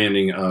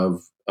understanding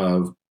of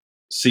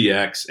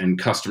CX and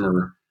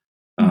customer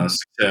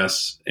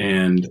success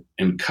and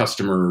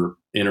customer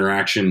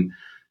interaction.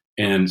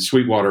 And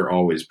Sweetwater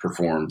always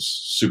performs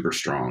super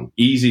strong,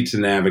 easy to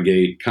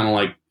navigate, kind of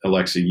like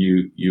Alexa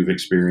you've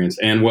experienced,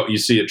 and what you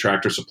see at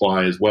Tractor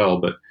Supply as well.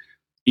 But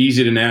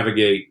easy to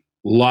navigate,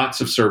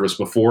 lots of service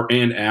before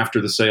and after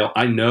the sale.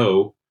 I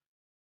know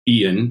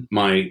Ian,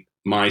 my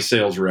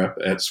sales rep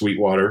at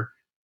Sweetwater,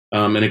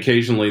 and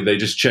occasionally they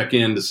just check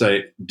in to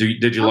say,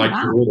 "Did you like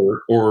your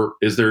order, or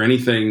is there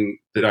anything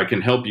that I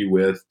can help you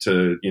with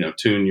to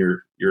tune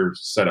your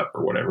setup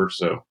or whatever?"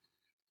 So,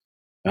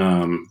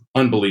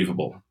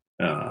 unbelievable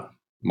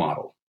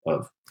model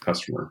of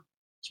customer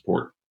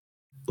support.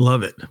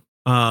 Love it.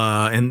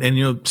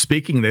 And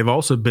speaking, they've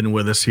also been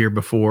with us here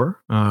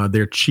before.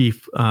 Their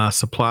chief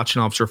supply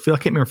chain officer, Phil. I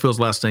can't remember Phil's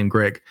last name,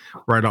 Greg,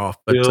 right off.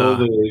 But Phil,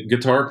 the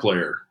guitar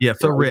player. Yeah,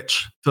 Phil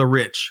Rich.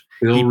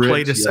 He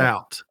played us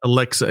out.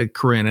 Alexa,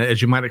 Corinne,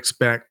 as you might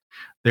expect,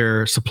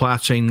 their supply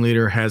chain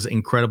leader has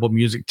incredible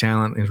music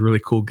talent and is a really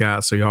cool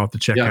guy. So y'all have to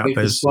check out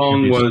those. The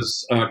song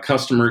was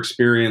Customer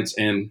Experience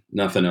and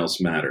Nothing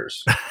Else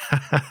Matters.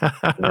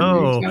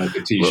 Like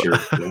a t-shirt.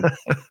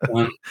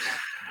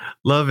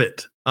 Love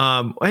it.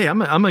 Hey, I'm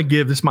gonna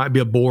give, this might be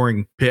a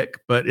boring pick,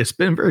 but it's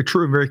been very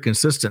true and very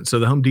consistent. So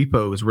the Home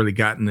Depot has really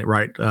gotten it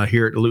right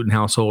here at the Luton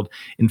household.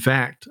 In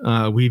fact,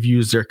 we've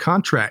used their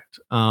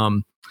contract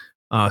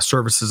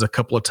services a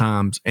couple of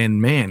times,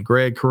 and man,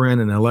 Greg,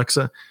 Corinne, and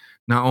Alexa,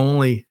 not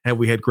only have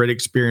we had great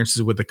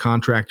experiences with the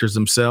contractors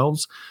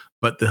themselves,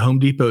 but the Home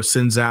Depot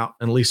sends out,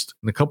 at least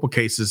in a couple of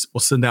cases, will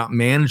send out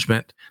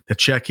management to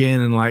check in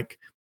and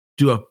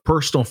do a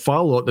personal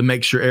follow-up to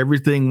make sure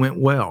everything went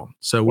well.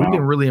 So we've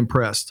been really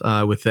impressed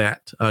with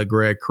that,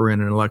 Greg,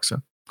 Corinne, and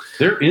Alexa.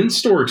 Their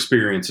in-store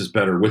experience is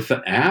better with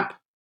the app.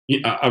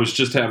 I was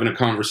just having a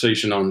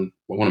conversation on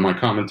one of my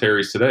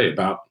commentaries today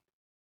about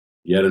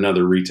yet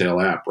another retail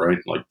app, right?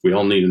 Like we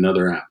all need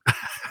another app.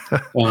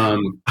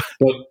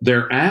 But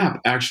their app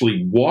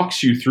actually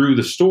walks you through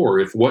the store.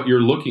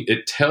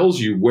 It tells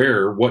you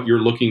where what you're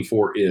looking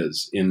for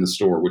is in the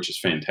store, which is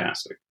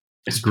fantastic,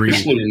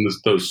 especially in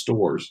those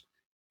stores.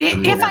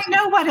 If I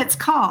know what it's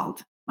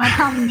called. My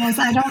problem is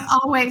I don't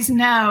always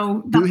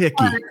know the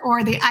part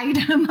or the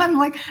item. I'm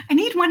like, I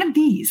need one of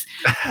these.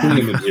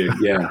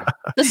 Yeah.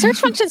 The search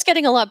function is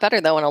getting a lot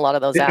better, though, in a lot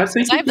of those apps.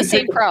 I have the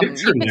same problem.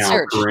 You can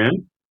search.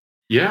 Corinne.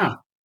 Yeah.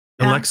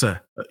 Yeah.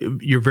 Alexa,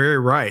 you're very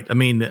right. I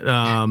mean,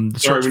 the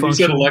Sorry, search when you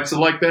said function. Alexa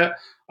like that,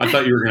 I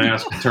thought you were going to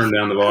ask to turn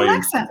down the volume.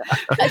 Alexa,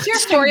 that's your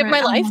Story of my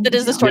favorite life. online That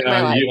is the deal. story of my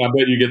Yeah, life. I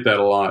bet you get that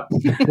a lot.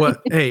 Well,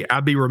 hey,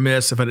 I'd be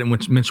remiss if I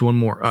didn't mention one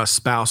more.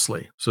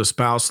 Spousely. So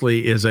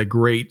Spousely is a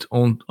great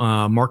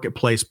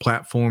marketplace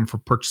platform for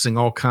purchasing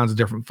all kinds of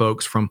different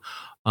folks from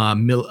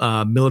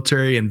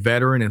military and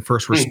veteran and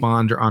first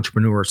responder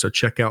entrepreneurs. So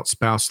check out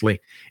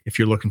Spousely if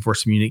you're looking for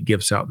some unique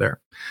gifts out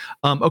there.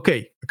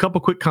 Okay, a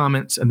couple quick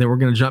comments, and then we're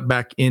going to jump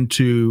back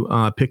into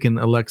picking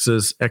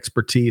Alexa's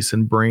expertise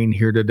and brain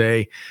here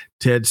today.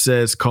 Ted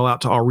says, call out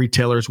to all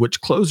retailers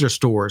which close their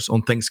stores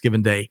on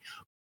Thanksgiving Day.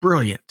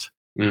 Brilliant.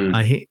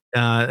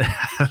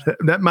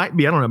 That might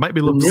be, I don't know, it might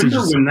be a little Remember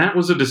facetious. when that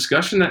was a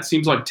discussion? That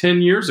seems like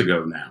 10 years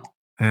ago now.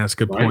 That's a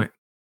good Right? point.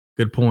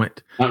 Good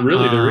point. Not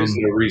really. There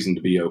isn't a reason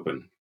to be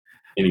open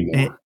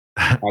anymore,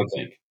 I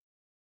think.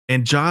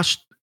 And Josh,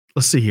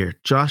 let's see here.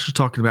 Josh is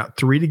talking about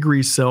 3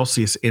 degrees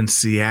Celsius in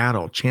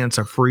Seattle. Chance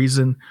of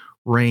freezing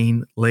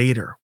rain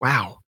later.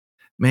 Wow.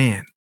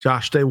 Man.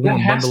 Josh, stay warm.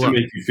 That has Bundle to up.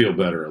 make you feel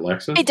better,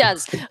 Alexa. It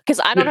does,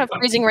 because I don't have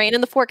freezing rain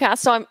in the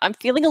forecast, so I'm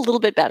feeling a little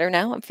bit better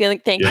now.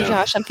 Thank you,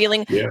 Josh. I'm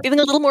feeling a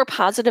little more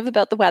positive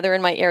about the weather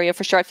in my area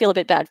for sure. I feel a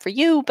bit bad for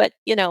you, but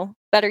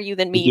better you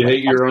than me. If you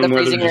hate your own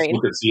weather, just rain.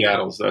 look at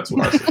Seattle's. That's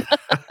what I say.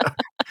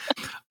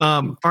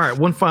 All right,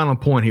 one final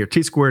point here.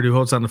 T Squared, who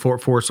holds down the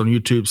Fort Force on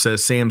YouTube,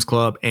 says Sam's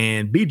Club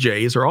and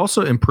BJ's are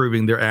also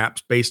improving their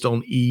apps based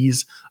on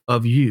ease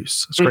of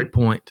use. That's a great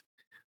point.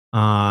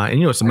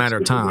 And it's a matter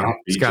of time.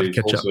 It's got to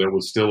catch up. It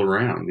was still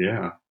around.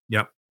 Yeah.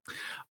 Yep.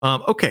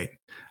 Okay.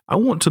 I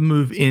want to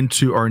move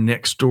into our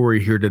next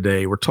story here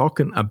today. We're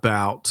talking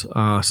about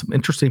some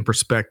interesting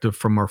perspective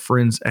from our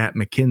friends at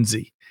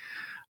McKinsey.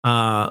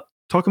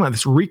 Talking about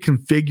this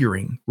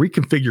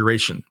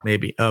reconfiguration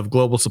maybe of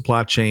global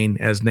supply chain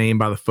as named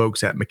by the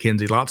folks at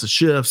McKinsey. Lots of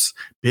shifts,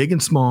 big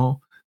and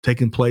small,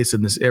 taking place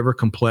in this ever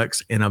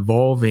complex and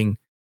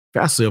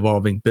fastly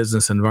evolving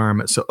business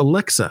environment. So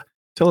Alexa,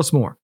 tell us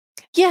more.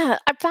 Yeah,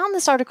 I found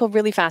this article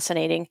really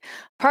fascinating,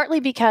 partly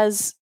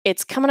because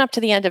it's coming up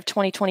to the end of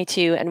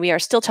 2022 and we are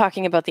still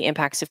talking about the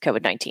impacts of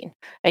COVID-19.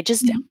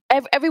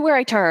 Everywhere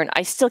I turn,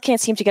 I still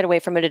can't seem to get away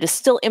from it. It is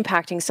still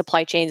impacting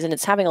supply chains and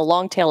it's having a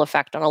long tail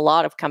effect on a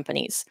lot of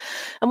companies.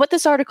 And what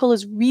this article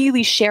is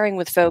really sharing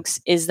with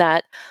folks is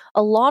that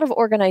a lot of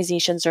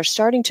organizations are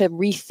starting to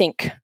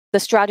rethink the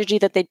strategy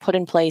that they'd put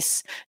in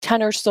place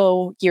 10 or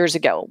so years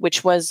ago,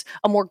 which was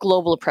a more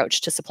global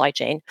approach to supply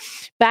chain.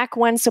 Back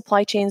when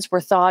supply chains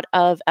were thought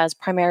of as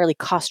primarily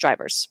cost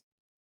drivers.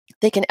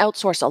 They can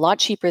outsource a lot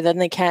cheaper than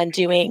they can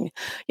doing,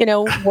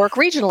 work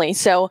regionally.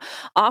 So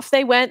off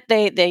they went.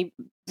 They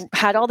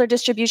had all their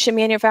distribution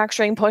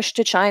manufacturing pushed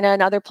to China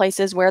and other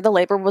places where the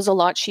labor was a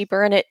lot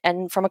cheaper,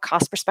 and from a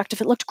cost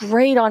perspective, it looked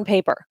great on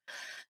paper.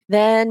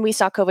 Then we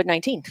saw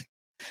COVID-19.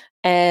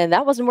 And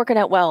that wasn't working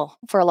out well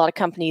for a lot of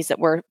companies that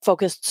were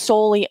focused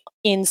solely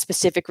in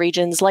specific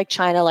regions like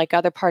China, like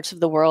other parts of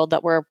the world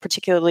that were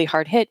particularly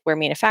hard hit, where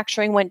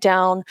manufacturing went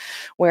down,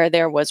 where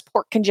there was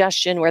port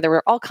congestion, where there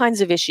were all kinds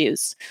of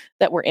issues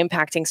that were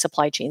impacting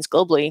supply chains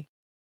globally.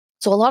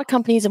 So a lot of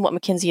companies and what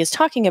McKinsey is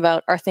talking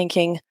about are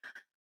thinking,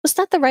 was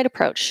that the right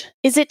approach?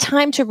 Is it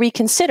time to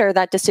reconsider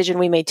that decision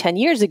we made 10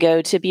 years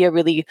ago to be a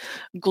really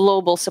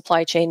global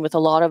supply chain with a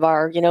lot of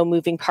our,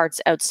 moving parts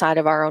outside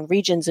of our own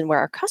regions and where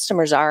our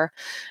customers are?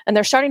 And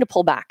they're starting to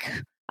pull back.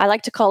 I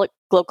like to call it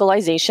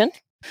globalization.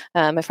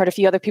 I've heard a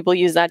few other people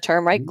use that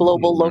term, right?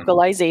 Global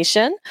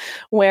localization,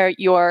 where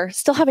you're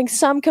still having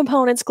some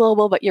components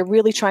global, but you're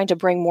really trying to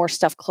bring more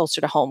stuff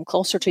closer to home,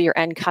 closer to your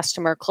end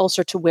customer,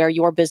 closer to where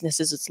your business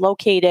is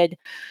located,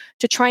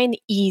 to try and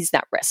ease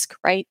that risk,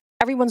 right?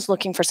 Everyone's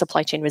looking for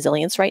supply chain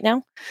resilience right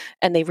now.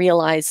 And they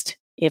realized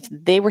if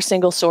they were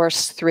single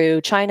source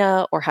through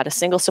China or had a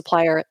single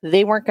supplier,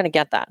 they weren't going to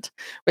get that.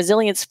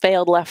 Resilience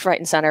failed left, right,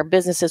 and center.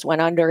 Businesses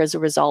went under as a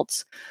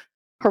result.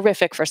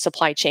 Horrific for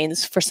supply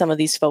chains for some of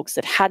these folks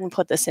that hadn't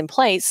put this in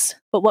place.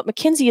 But what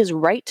McKinsey is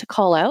right to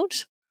call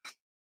out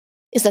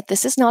is that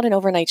this is not an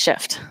overnight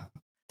shift.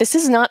 This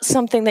is not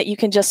something that you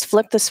can just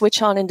flip the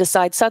switch on and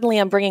decide, suddenly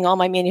I'm bringing all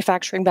my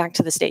manufacturing back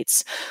to the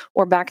States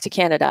or back to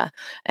Canada.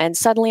 And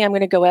suddenly I'm going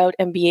to go out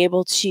and be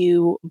able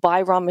to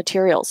buy raw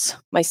materials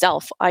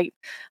myself. I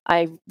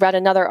read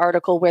another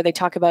article where they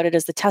talk about it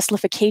as the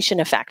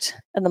Teslafication effect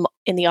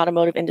in the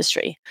automotive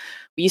industry.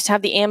 We used to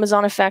have the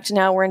Amazon effect.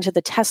 Now we're into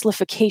the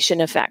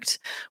Teslafication effect,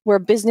 where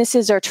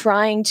businesses are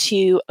trying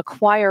to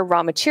acquire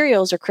raw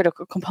materials or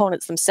critical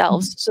components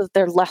themselves so that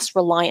they're less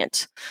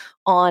reliant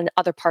on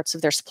other parts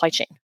of their supply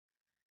chain.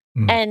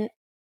 And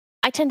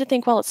I tend to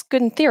think, well, it's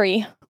good in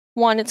theory.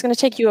 One, it's going to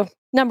take you a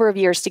number of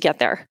years to get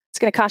there. It's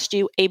going to cost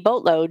you a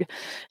boatload.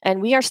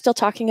 And we are still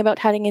talking about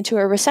heading into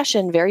a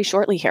recession very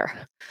shortly here.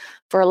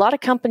 For a lot of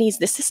companies,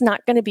 this is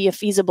not going to be a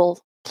feasible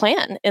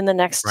plan in the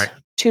next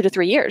 2 to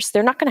 3 years.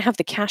 They're not going to have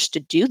the cash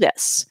to do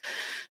this.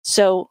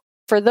 So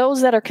for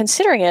those that are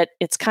considering it,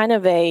 it's kind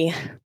of a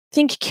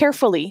think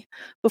carefully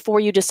before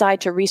you decide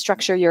to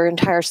restructure your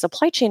entire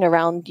supply chain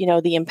around,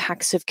 the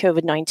impacts of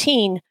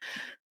COVID-19,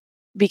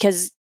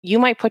 because you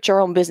might put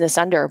your own business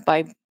under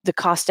by the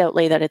cost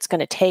outlay that it's going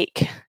to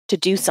take to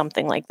do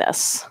something like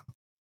this.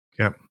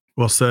 Yeah.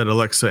 Well said,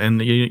 Alexa.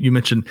 And you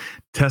mentioned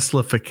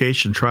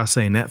Teslaification. Try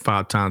saying that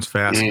 5 times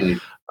fast.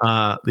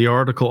 The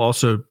article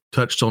also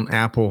touched on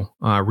Apple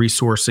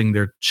resourcing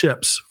their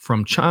chips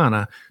from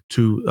China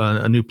to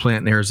a new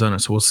plant in Arizona.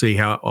 So we'll see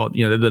how,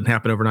 that doesn't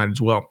happen overnight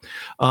as well.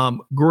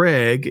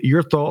 Greg,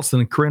 your thoughts,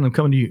 and Corinne, I'm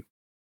coming to you.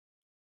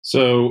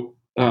 So,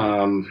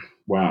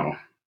 wow.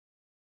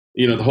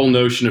 The whole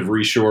notion of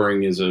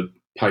reshoring is a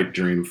pipe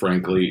dream,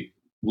 frankly.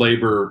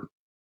 Labor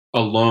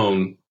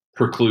alone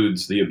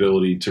precludes the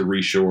ability to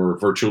reshore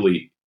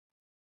virtually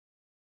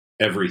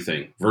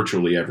everything.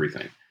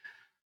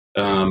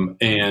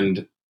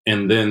 And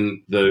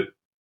then the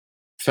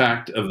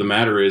fact of the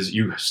matter is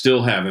you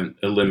still haven't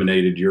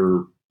eliminated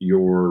your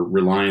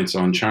reliance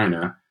on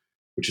China,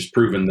 which has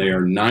proven they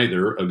are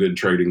neither a good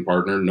trading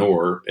partner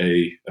nor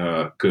a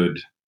good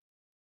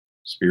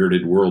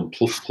spirited world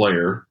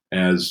player,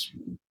 as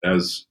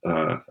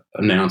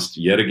announced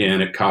yet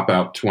again at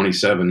COP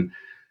 27,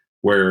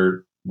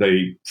 where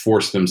they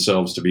forced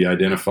themselves to be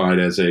identified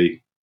as an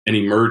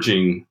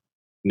emerging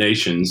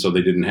nation, so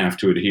they didn't have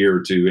to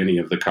adhere to any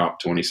of the COP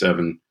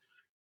 27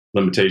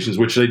 limitations,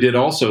 which they did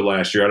also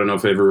last year. I don't know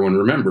if everyone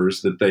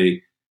remembers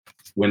that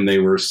when they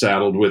were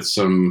saddled with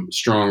some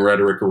strong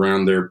rhetoric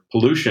around their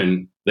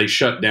pollution, they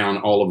shut down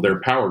all of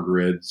their power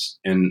grids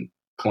and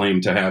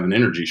claimed to have an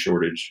energy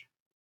shortage,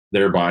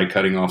 thereby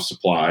cutting off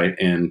supply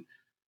and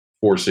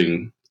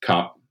forcing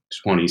COP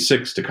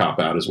 26 to cop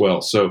out as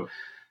well. So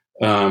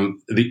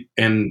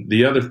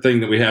the other thing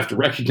that we have to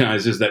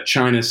recognize is that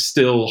China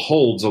still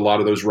holds a lot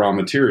of those raw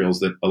materials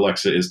that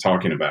Alexa is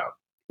talking about,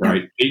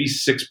 right?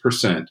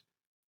 86%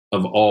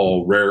 of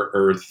all rare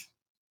earth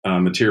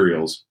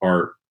materials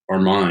are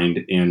mined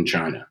in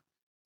China.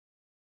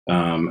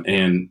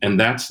 And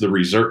that's the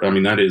reserve. I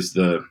mean, that is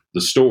the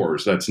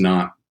stores. That's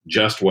not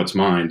just what's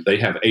mined. They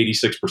have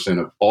 86%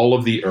 of all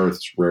of the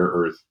Earth's rare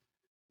earth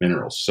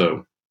minerals.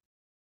 So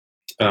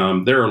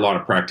there are a lot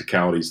of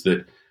practicalities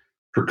that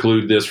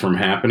preclude this from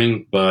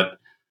happening, but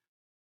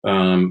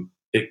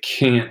it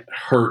can't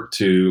hurt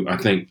to, I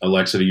think,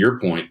 Alexa, to your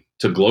point,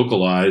 to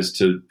globalize,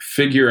 to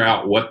figure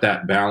out what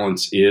that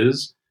balance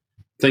is.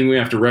 The thing we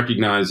have to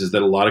recognize is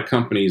that a lot of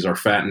companies are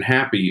fat and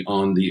happy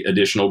on the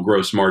additional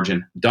gross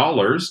margin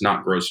dollars,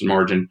 not gross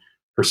margin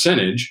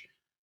percentage,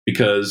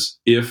 because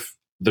if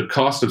the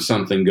cost of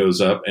something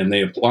goes up and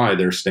they apply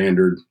their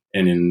standard,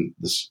 and in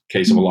this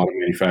case of a lot of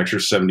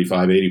manufacturers,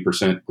 75,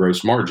 80%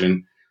 gross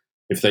margin,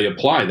 if they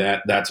apply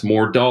that, that's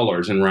more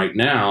dollars. And right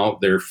now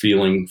they're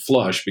feeling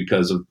flush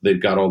because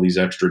they've got all these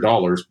extra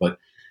dollars. But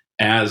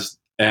as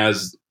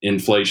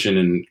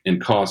inflation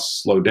and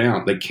costs slow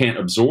down, they can't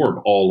absorb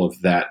all of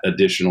that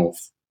additional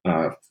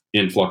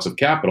influx of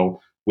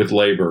capital with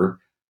labor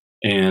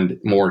and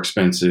more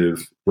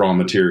expensive raw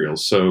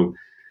materials. So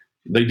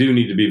they do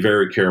need to be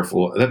very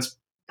careful. That's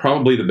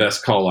probably the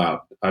best call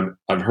out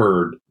I've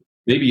heard,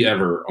 maybe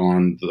ever,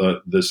 on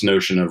this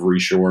notion of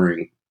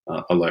reshoring.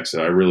 Alexa,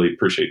 I really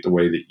appreciate the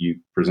way that you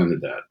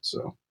presented that.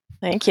 So,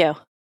 thank you.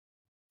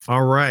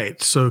 All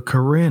right. So,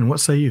 Corinne, what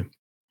say you?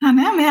 I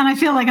know, man. I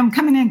feel like I'm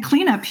coming in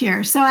cleanup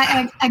here. So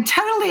I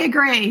totally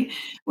agree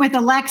with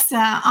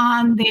Alexa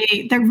on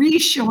the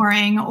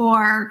reshoring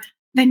or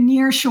the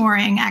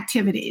nearshoring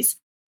activities.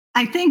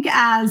 I think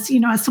as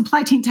a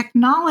supply chain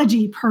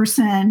technology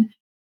person,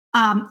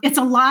 it's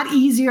a lot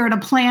easier to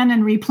plan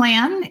and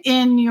replan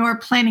in your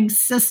planning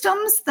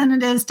systems than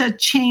it is to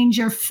change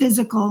your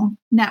physical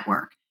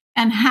network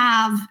and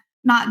have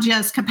not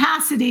just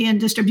capacity and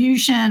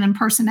distribution and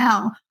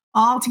personnel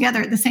all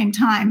together at the same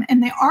time.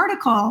 And the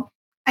article,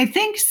 I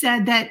think,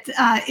 said that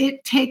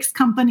it takes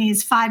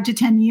companies 5 to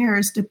 10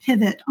 years to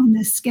pivot on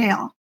this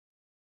scale.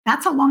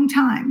 That's a long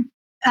time.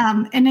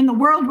 And in the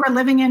world we're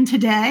living in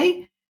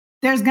today,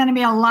 there's going to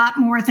be a lot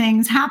more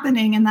things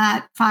happening in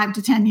that 5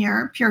 to 10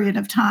 year period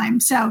of time.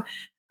 So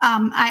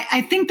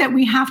I think that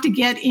we have to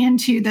get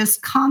into this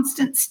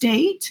constant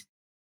state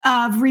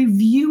of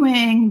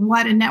reviewing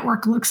what a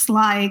network looks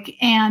like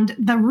and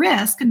the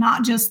risk,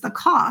 not just the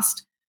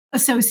cost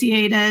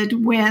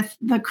associated with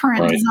the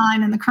current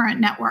design and the current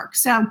network.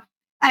 So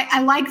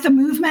I like the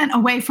movement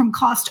away from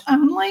cost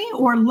only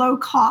or low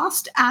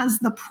cost as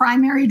the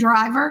primary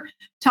driver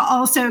to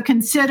also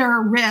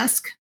consider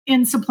risk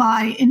in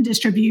supply, in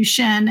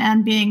distribution,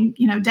 and being,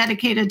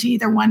 dedicated to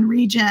either one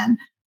region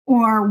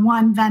or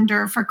one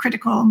vendor for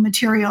critical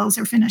materials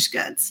or finished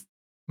goods.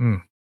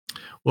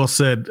 Well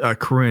said,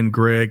 Corinne,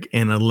 Greg,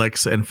 and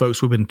Alexa. And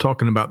folks, we've been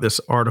talking about this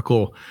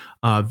article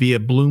via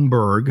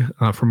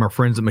Bloomberg from our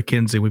friends at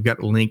McKinsey. We've got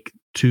a link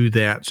to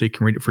that so you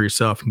can read it for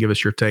yourself and give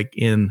us your take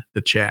in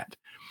the chat.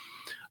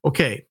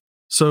 Okay,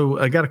 so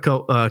I got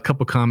a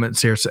couple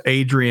comments here. So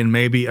Adrian,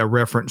 maybe a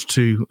reference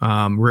to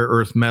rare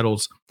earth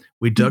metals.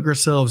 We dug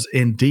ourselves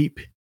in deep,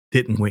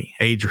 didn't we?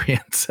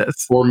 Adrian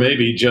says. Or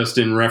maybe just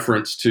in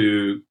reference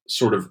to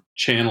sort of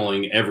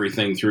channeling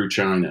everything through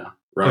China,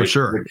 right? Oh,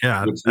 sure.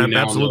 Yeah, which we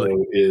now absolutely.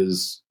 know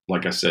is,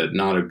 like I said,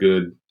 not a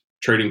good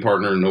trading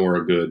partner nor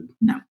a good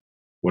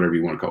whatever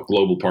you want to call it,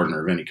 global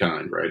partner of any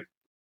kind, right?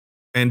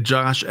 And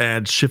Josh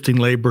adds, shifting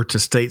labor to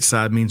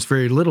stateside means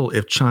very little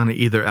if China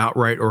either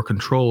outright or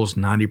controls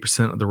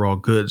 90% of the raw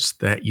goods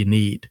that you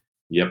need.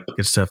 Yep.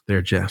 Good stuff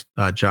there,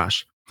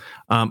 Josh.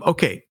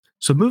 Okay,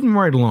 so moving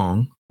right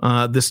along,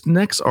 this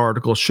next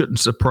article shouldn't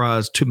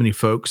surprise too many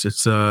folks.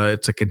 It's a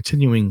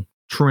continuing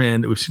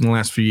trend that we've seen in the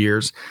last few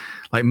years.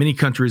 Like many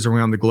countries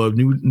around the globe,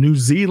 New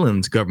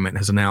Zealand's government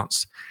has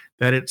announced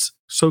that its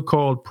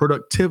so-called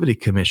Productivity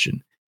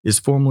Commission is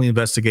formally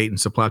investigating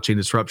supply chain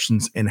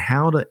disruptions and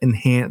how to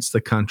enhance the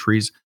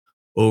country's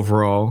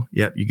overall,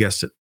 yep, you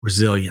guessed it,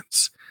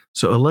 resilience.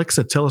 So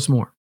Alexa, tell us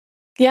more.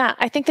 Yeah,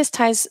 I think this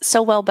ties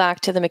so well back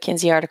to the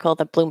McKinsey article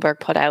that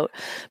Bloomberg put out,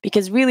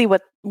 because really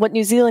what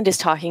New Zealand is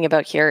talking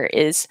about here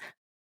is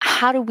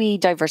how do we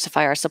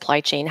diversify our supply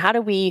chain? How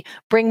do we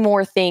bring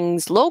more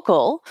things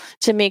local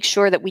to make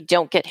sure that we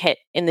don't get hit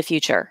in the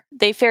future?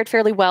 They fared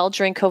fairly well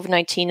during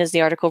COVID-19, as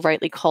the article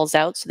rightly calls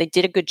out. So they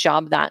did a good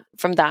job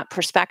from that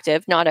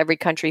perspective. Not every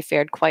country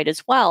fared quite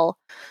as well.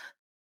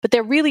 But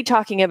they're really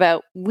talking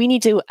about we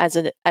need to, as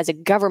a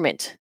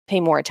government, pay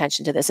more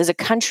attention to this. As a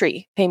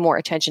country, pay more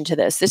attention to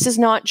this. This is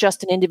not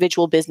just an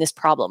individual business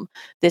problem.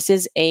 This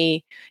is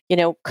a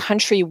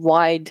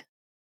countrywide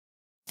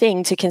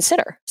thing to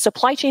consider.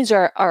 Supply chains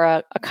are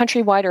a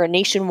countrywide or a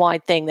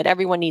nationwide thing that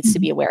everyone needs to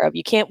be aware of.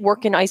 You can't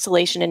work in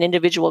isolation in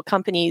individual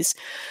companies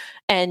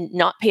and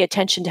not pay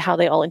attention to how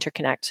they all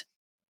interconnect.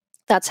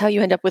 That's how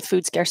you end up with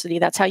food scarcity.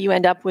 That's how you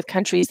end up with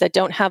countries that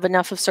don't have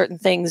enough of certain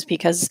things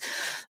because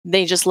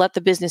they just let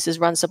the businesses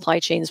run supply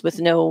chains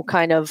with no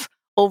kind of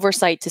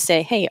oversight to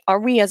say, hey, are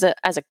we as a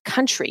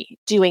country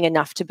doing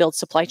enough to build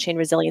supply chain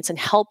resilience and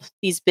help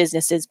these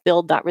businesses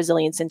build that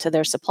resilience into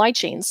their supply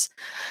chains?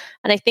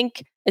 And I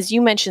think, as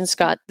you mentioned,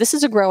 Scott, this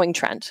is a growing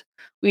trend.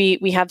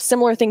 We have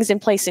similar things in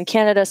place in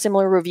Canada,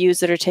 similar reviews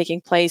that are taking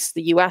place.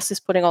 The US is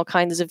putting all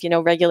kinds of,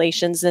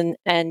 regulations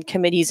and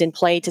committees in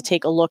play to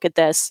take a look at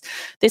this.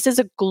 This is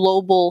a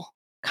global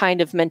kind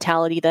of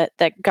mentality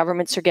that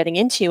governments are getting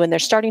into, and they're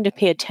starting to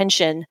pay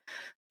attention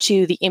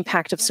to the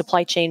impact of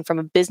supply chain from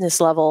a business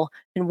level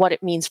and what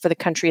it means for the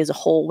country as a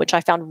whole, which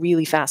I found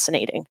really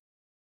fascinating.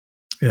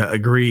 Yeah,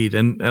 agreed.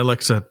 And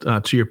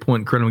Alexa, to your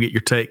point, Corinne, we'll get your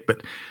take,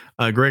 but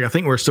Greg, I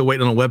think we're still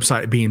waiting on a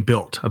website being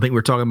built. I think we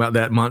were talking about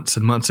that months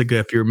and months ago,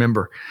 if you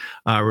remember,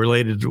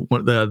 related to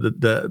one of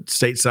the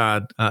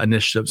stateside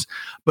initiatives.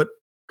 But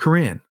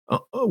Corinne,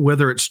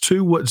 whether it's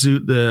to what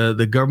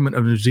the government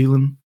of New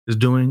Zealand is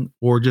doing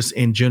or just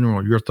in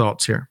general, your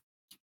thoughts here?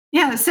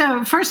 Yeah.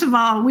 So first of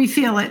all, we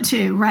feel it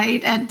too,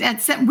 right?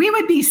 We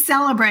would be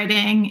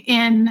celebrating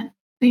in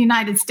the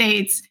United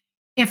States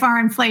if our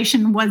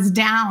inflation was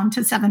down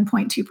to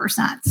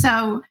 7.2%.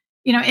 So,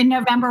 in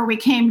November, we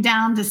came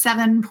down to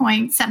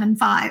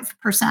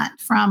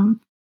 7.75%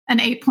 from an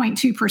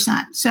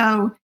 8.2%.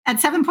 So at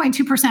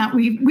 7.2%,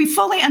 we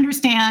fully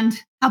understand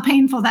how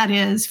painful that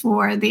is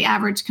for the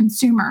average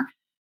consumer.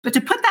 But to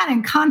put that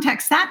in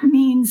context, that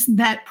means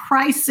that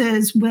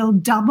prices will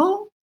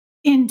double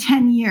in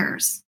 10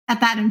 years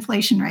at that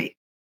inflation rate.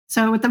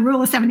 So with the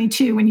rule of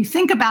 72, when you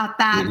think about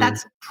that,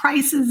 that's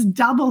prices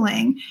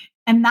doubling.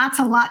 And that's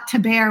a lot to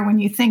bear when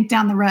you think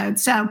down the road.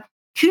 So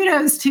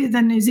kudos to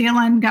the New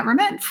Zealand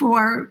government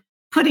for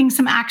putting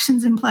some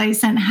actions in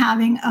place and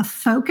having a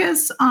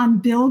focus on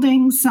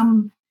building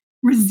some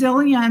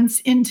resilience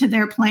into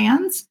their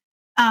plans.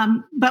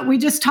 But we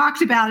just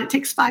talked about it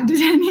takes 5 to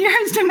 10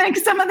 years to make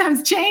some of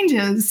those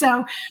changes.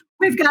 So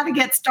we've got to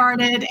get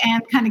started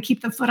and kind of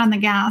keep the foot on the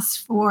gas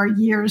for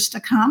years to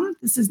come.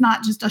 This is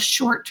not just a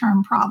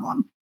short-term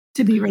problem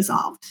to be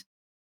resolved.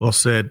 Well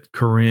said,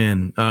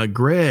 Corinne.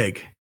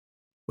 Greg,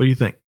 what do you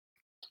think?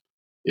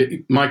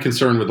 My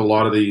concern with a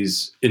lot of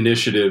these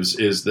initiatives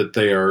is that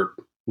they are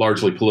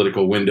largely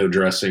political window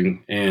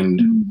dressing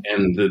and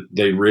that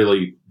they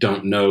really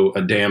don't know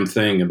a damn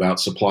thing about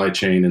supply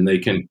chain, and they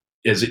can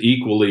as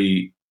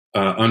equally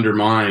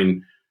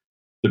undermine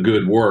the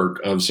good work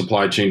of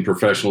supply chain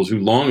professionals who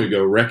long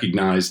ago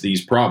recognized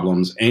these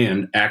problems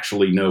and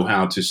actually know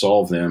how to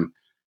solve them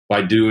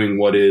by doing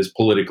what is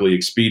politically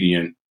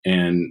expedient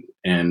and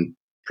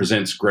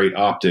presents great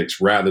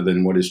optics rather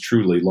than what is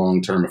truly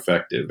long-term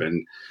effective.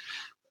 And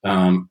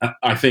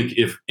I think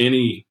if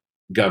any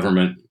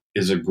government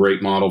is a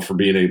great model for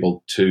being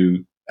able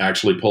to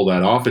actually pull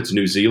that off, it's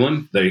New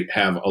Zealand. They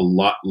have a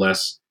lot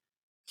less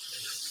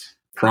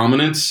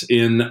prominence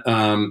in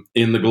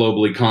the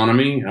global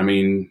economy. I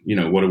mean,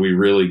 what do we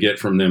really get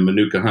from them?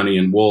 Manuka honey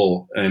and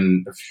wool,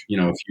 and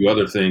a few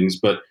other things.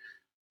 But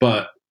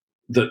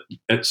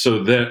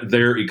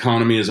their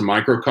economy as a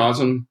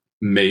microcosm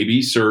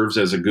maybe serves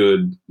as a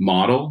good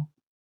model.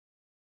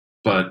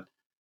 But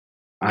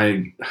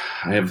I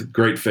have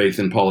great faith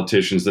in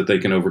politicians that they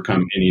can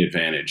overcome any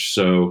advantage.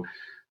 So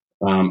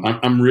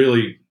I'm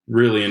really,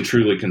 really and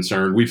truly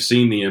concerned. We've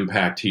seen the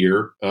impact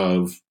here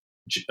of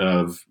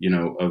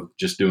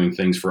just doing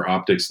things for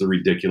optics. The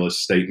ridiculous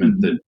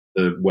statement that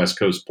the West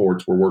Coast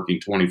ports were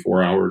working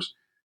 24 hours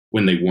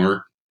when they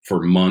weren't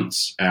for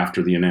months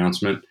after the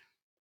announcement.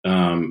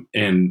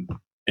 And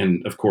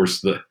of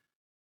course the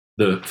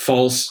the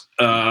false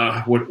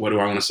what do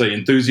I want to say,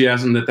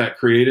 enthusiasm that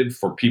created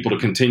for people to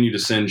continue to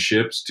send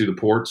ships to the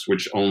ports,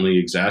 which only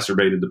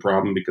exacerbated the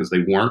problem because they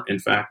weren't, in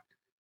fact,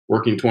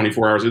 working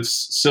 24 hours.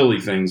 It's silly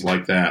things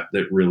like that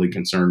really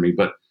concern me.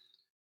 But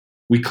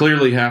we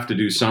clearly have to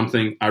do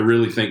something. I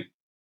really think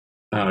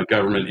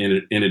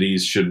government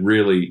entities should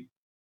really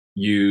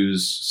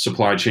use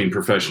supply chain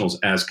professionals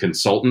as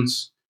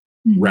consultants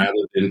rather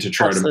than to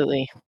try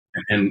Absolutely.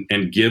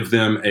 and give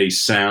them a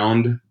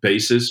sound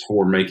basis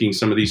for making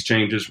some of these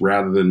changes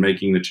rather than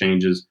making the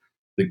changes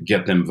that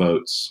get them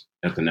votes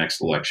at the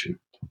next election.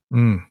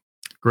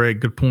 Greg,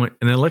 good point.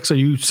 And Alexa,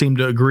 you seem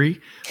to agree.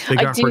 Big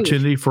I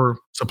opportunity for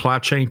supply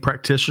chain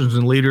practitioners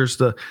and leaders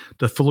to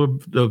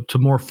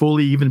more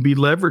fully even be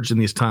leveraged in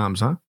these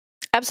times, huh?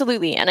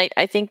 Absolutely. And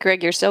I think,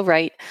 Greg, you're so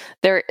right.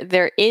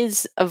 There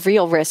is a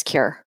real risk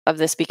here of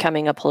this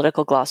becoming a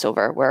political gloss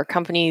over where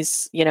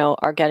companies,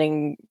 are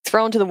getting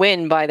thrown to the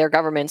wind by their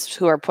governments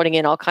who are putting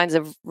in all kinds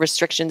of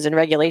restrictions and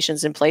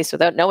regulations in place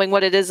without knowing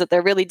what it is that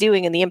they're really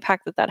doing and the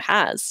impact that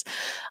has.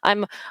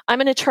 I'm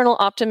an eternal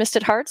optimist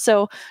at heart.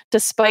 So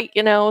despite,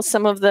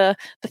 some of the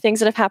things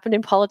that have happened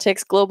in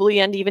politics globally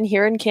and even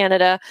here in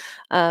Canada,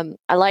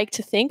 I like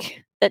to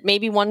think that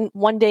maybe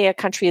one day a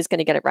country is going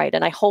to get it right.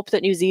 And I hope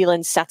that New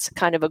Zealand sets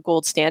kind of a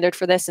gold standard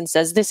for this and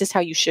says, this is how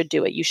you should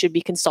do it. You should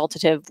be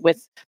consultative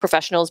with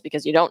professionals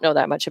because you don't know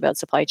that much about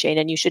supply chain,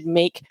 and you should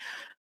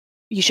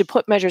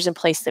put measures in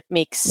place that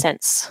make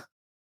sense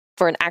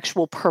for an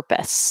actual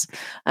purpose,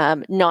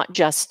 not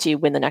just to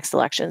win the next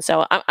election.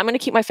 So I'm going to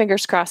keep my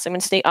fingers crossed. I'm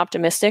going to stay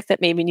optimistic that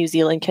maybe New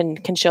Zealand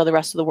can show the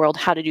rest of the world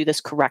how to do this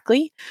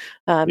correctly,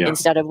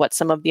 instead of what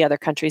some of the other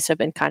countries have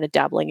been kind of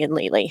dabbling in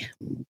lately.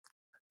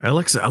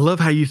 Alexa, I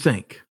love how you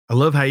think.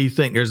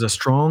 There's a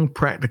strong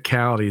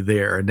practicality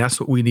there, and that's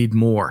what we need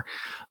more,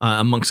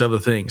 amongst other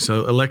things.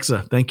 So,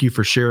 Alexa, thank you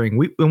for sharing.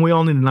 We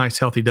all need a nice,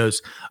 healthy dose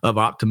of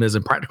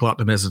optimism, practical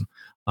optimism.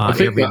 I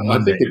think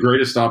the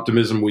greatest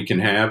optimism we can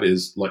have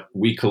is like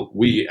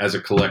we as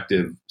a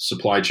collective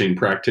supply chain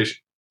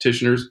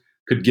practitioners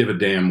could give a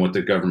damn what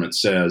the government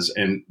says,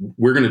 and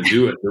we're going to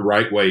do it the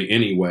right way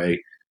anyway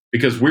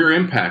because we're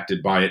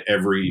impacted by it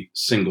every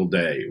single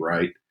day,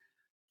 right?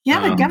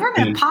 Yeah, the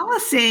government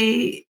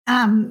policy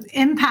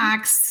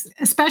impacts,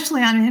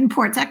 especially on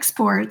imports,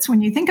 exports,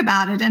 when you think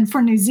about it. And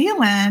for New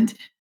Zealand,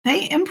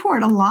 they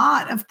import a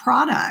lot of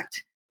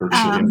product.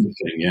 Virtually everything,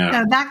 yeah.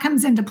 So that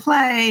comes into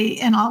play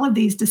in all of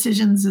these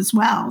decisions as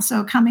well.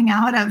 So coming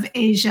out of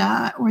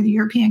Asia or the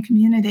European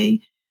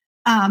community,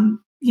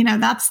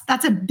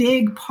 that's a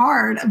big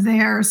part of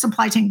their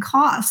supply chain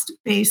cost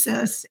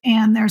basis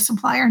and their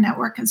supplier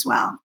network as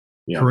well.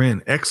 Yeah.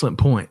 Corinne, excellent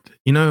point.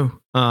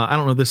 I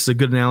don't know if this is a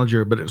good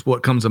analogy, but it's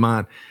what comes to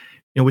mind.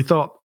 We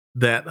thought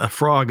that a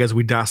frog, as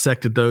we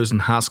dissected those in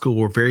high school,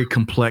 were very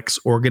complex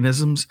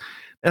organisms.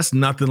 That's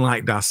nothing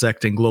like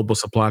dissecting global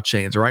supply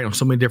chains, right? On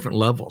so many different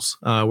levels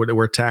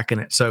we're attacking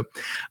it. So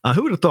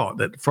who would have thought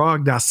that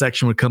frog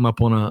dissection would come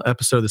up on an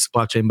episode of the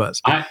Supply Chain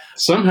Buzz? I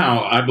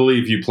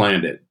believe you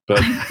planned it, but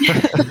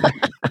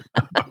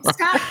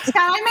Scott,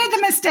 I made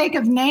the mistake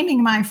of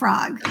naming my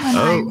frog.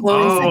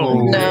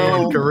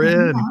 No,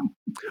 Corinne.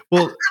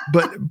 Well,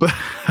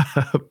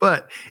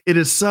 but it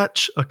is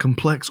such a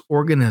complex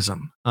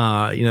organism,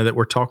 that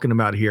we're talking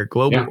about here,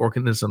 global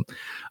organism.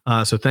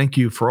 So thank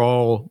you for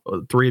all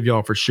three of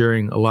y'all for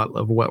sharing a lot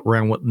of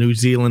what New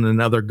Zealand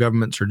and other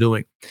governments are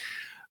doing.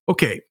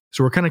 Okay,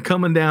 so we're kind of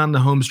coming down the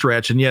home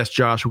stretch, and yes,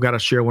 Josh, we got to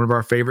share one of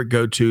our favorite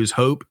go-tos.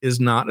 Hope is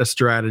not a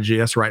strategy.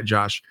 That's right,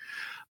 Josh.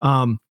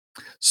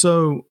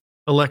 So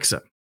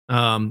Alexa.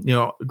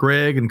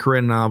 Greg and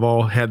Corinne and I have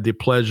all had the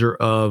pleasure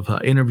of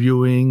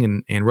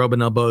interviewing and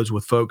rubbing elbows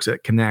with folks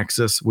at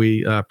Kinaxis.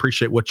 We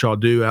appreciate what y'all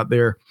do out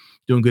there,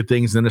 doing good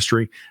things in the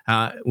industry.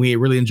 We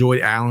really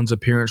enjoyed Alan's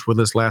appearance with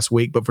us last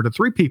week. But for the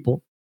three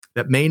people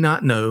that may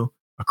not know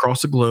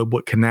across the globe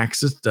what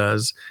Kinaxis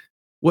does,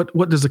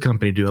 what does the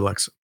company do,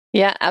 Alexa?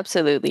 Yeah,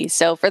 absolutely.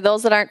 So for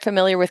those that aren't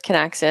familiar with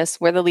Kinaxis,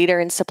 we're the leader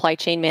in supply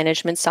chain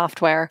management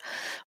software.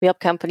 We help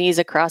companies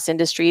across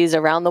industries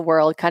around the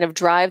world kind of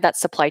drive that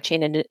supply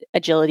chain and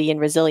agility and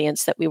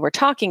resilience that we were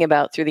talking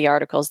about through the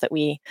articles that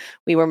we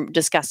were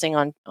discussing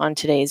on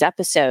today's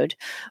episode.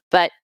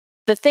 But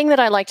the thing that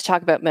I like to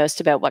talk about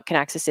most about what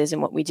Kinaxis is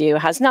and what we do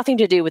has nothing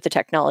to do with the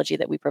technology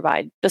that we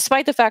provide.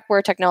 Despite the fact we're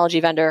a technology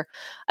vendor,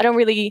 I don't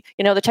really,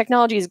 the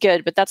technology is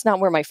good, but that's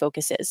not where my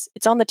focus is.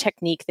 It's on the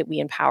technique that we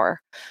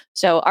empower.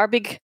 So our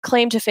big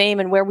claim to fame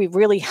and where we've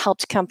really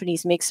helped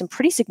companies make some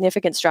pretty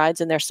significant strides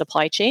in their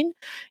supply chain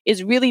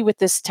is really with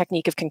this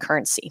technique of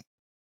concurrency.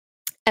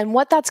 And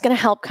what that's going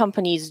to help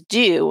companies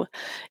do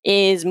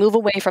is move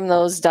away from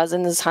those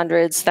dozens,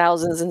 hundreds,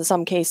 thousands, in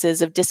some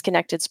cases, of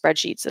disconnected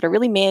spreadsheets that are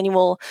really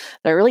manual,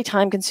 that are really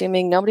time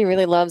consuming, nobody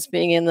really loves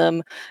being in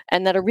them,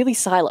 and that are really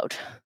siloed.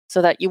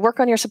 so that you work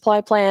on your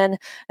supply plan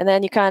and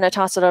then you kind of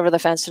toss it over the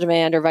fence to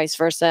demand or vice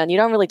versa. And you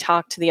don't really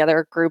talk to the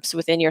other groups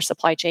within your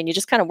supply chain. You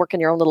just kind of work in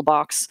your own little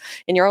box,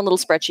 in your own little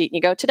spreadsheet, and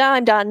you go, ta-da,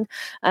 I'm done.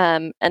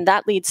 And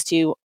that leads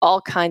to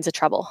all kinds of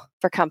trouble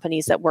for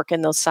companies that work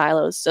in those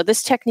silos. So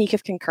this technique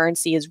of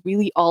concurrency is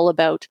really all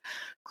about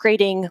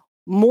creating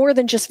more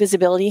than just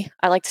visibility.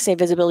 I like to say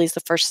visibility is the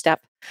first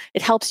step.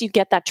 It helps you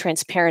get that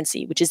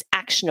transparency, which is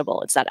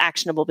actionable. It's that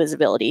actionable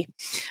visibility,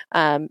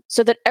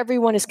 so that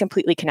everyone is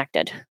completely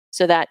connected,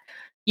 so that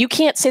you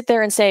can't sit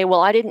there and say, well,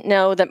 I didn't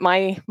know that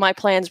my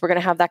plans were going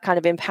to have that kind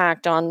of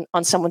impact on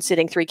someone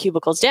sitting 3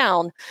 cubicles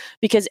down,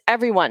 because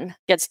everyone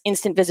gets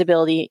instant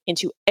visibility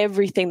into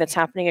everything that's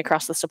happening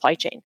across the supply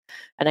chain.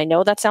 And I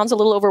know that sounds a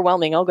little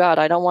overwhelming. Oh God,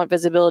 I don't want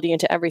visibility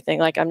into everything.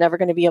 Like I'm never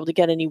going to be able to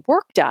get any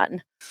work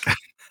done.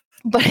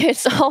 But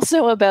it's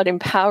also about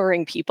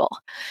empowering people.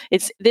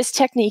 This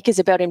technique is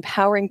about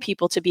empowering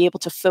people to be able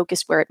to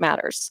focus where it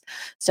matters.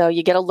 So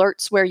you get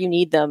alerts where you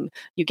need them.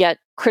 You get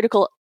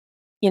critical,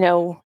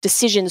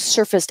 decisions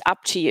surfaced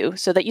up to you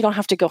so that you don't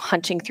have to go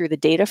hunting through the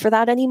data for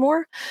that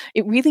anymore.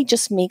 It really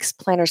just makes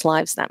planners'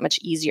 lives that much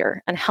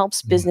easier and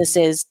helps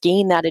businesses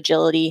gain that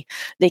agility.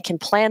 They can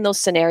plan those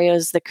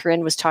scenarios that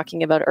Corinne was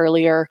talking about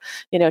earlier,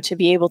 to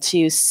be able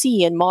to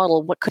see and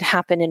model what could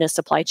happen in a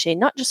supply chain,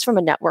 not just from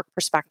a network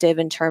perspective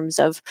in terms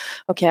of,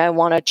 okay, I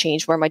want to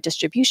change where my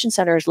distribution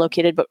center is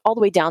located, but all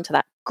the way down to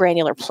that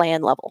granular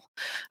plan level.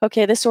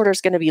 Okay, this order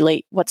is going to be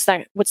late. What's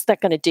that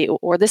going to do?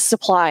 Or this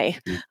supply,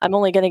 I'm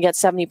only going to get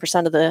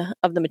 70%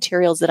 of the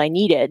materials that I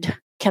needed.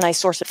 Can I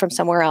source it from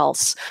somewhere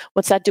else?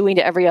 What's that doing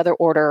to every other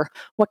order?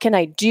 What can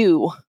I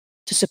do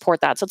to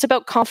support that? So it's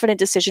about confident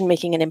decision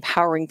making and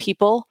empowering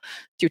people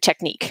through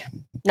technique,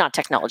 not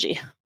technology.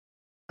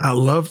 I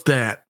love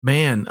that,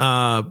 man.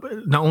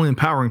 Not only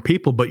empowering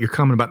people, but you're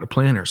coming about the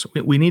planners.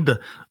 We need to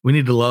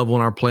love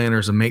on our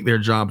planners and make their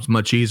jobs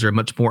much easier,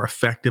 much more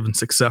effective and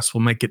successful.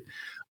 Make it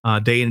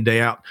day in and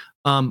day out.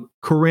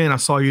 Corinne, I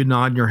saw you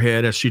nodding your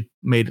head as she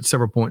made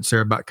several points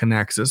there about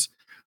Kinaxis.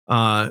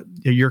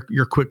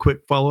 Your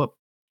quick follow up.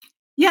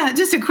 Yeah,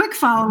 just a quick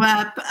follow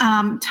up.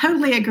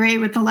 Totally agree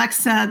with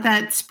Alexa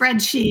that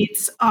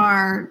spreadsheets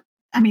are.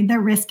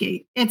 They're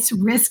risky. It's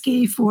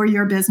risky for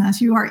your business.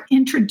 You are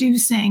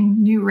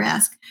introducing new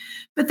risk.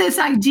 But this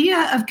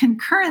idea of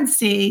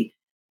concurrency,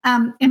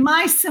 in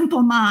my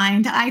simple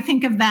mind, I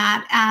think of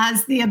that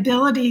as the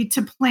ability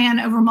to plan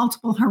over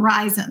multiple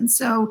horizons.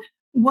 So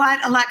what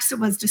Alexa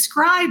was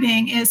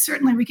describing is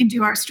certainly we can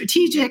do our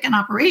strategic and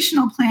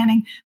operational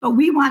planning, but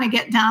we want to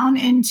get down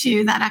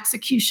into that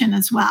execution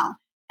as well.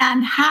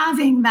 And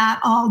having that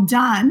all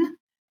done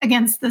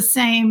against the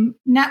same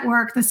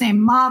network, the same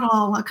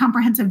model, a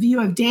comprehensive view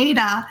of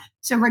data.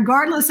 So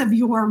regardless of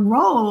your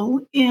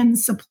role in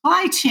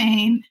supply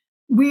chain,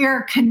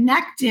 we're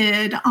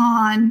connected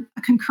on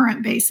a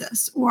concurrent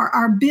basis, or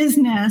our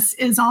business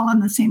is all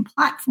on the same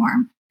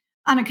platform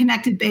on a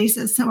connected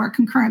basis, so our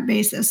concurrent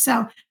basis.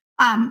 So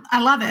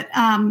I love it.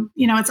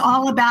 It's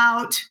all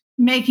about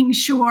making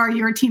sure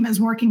your team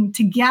is working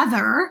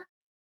together,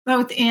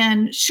 both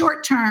in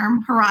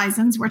short-term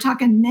horizons, we're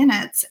talking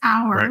minutes,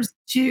 hours,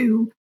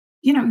 to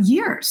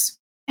years,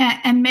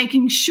 and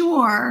making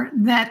sure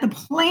that the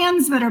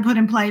plans that are put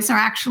in place are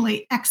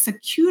actually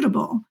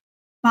executable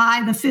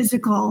by the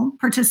physical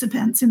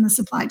participants in the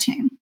supply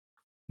chain.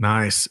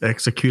 Nice.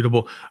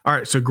 Executable. All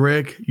right. So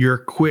Greg, your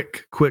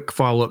quick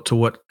follow-up to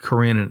what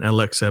Corinne and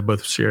Alexa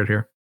both shared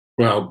here.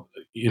 Well,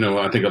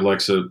 I think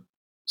Alexa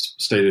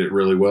stated it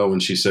really well when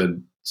she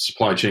said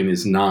supply chain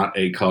is not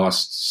a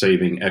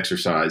cost-saving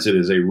exercise. It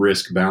is a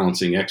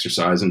risk-balancing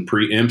exercise, and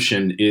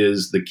preemption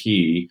is the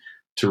key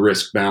to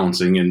risk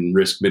balancing and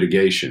risk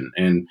mitigation,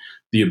 and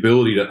the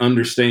ability to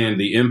understand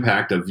the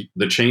impact of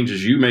the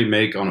changes you may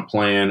make on a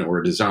plan or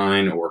a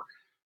design or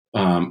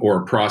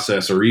a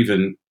process, or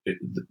even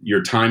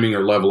your timing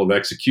or level of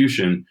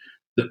execution.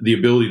 The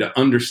ability to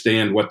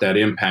understand what that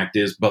impact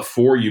is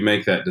before you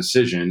make that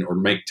decision or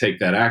take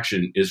that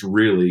action is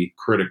really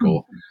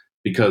critical,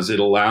 because it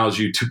allows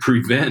you to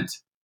prevent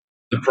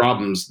the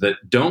problems that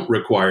don't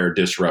require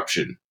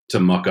disruption to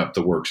muck up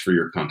the works for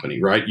your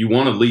company, right? You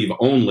want to leave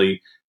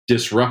only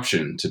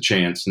disruption to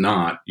chance,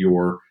 not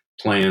your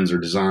plans or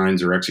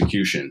designs or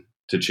execution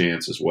to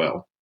chance as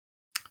well.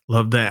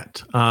 Love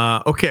that.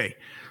 Okay.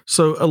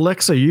 So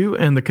Alexa, you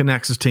and the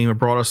Kinaxis team have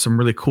brought us some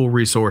really cool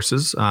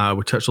resources.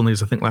 We touched on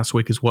these, I think, last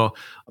week as well.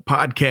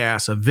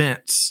 Podcasts,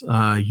 events,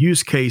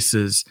 use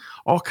cases,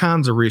 all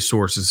kinds of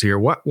resources here.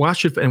 Why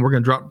should, and we're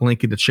going to drop the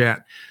link in the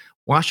chat,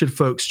 why should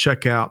folks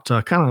check out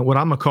kind of what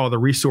I'm going to call the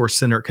resource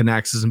center at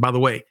Kinaxis? And by the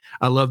way,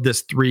 I love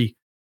this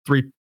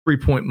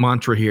three-point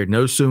mantra here.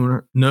 No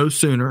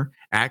sooner,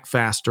 act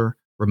faster,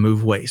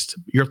 remove waste.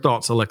 Your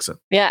thoughts, Alexa?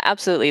 Yeah,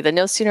 absolutely. The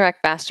no sooner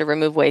act faster,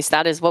 remove waste.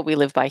 That is what we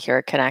live by here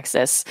at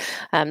Kinaxis.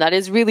 That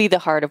is really the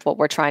heart of what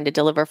we're trying to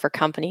deliver for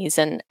companies.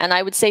 And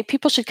I would say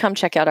people should come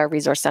check out our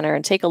resource center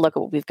and take a look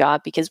at what we've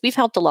got, because we've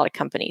helped a lot of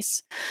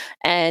companies.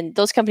 And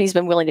those companies have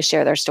been willing to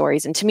share their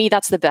stories. And to me,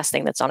 that's the best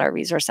thing that's on our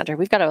resource center.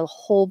 We've got a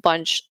whole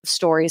bunch of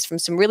stories from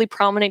some really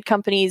prominent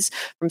companies,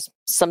 from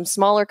some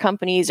smaller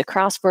companies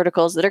across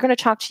verticals that are going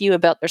to talk to you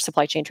about their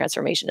supply chain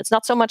transformation. It's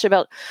not so much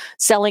about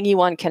selling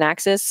you on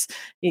Kinaxis.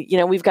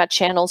 We've got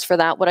channels for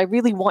that. What I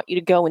really want you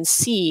to go and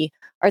see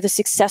are the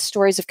success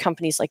stories of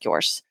companies like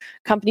yours,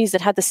 companies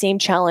that had the same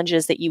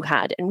challenges that you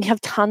had. And we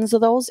have tons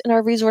of those in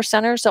our resource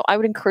center. So I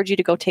would encourage you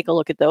to go take a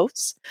look at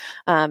those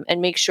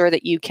and make sure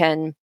that you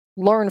can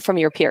learn from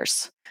your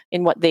peers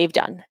in what they've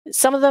done.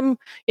 Some of them,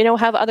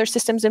 have other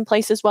systems in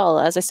place as well.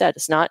 As I said,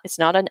 it's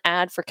not an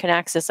ad for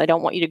Kinaxis. I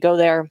don't want you to go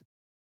there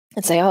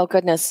and say, oh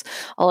goodness,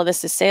 all of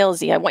this is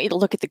salesy. I want you to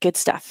look at the good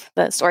stuff.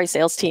 The story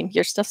sales team,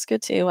 your stuff's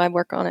good too. I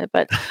work on it,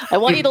 but I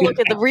want you to look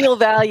at the real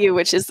value,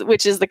 which is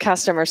the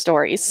customer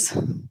stories.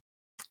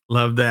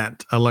 Love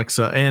that,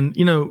 Alexa. And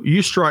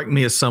you strike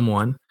me as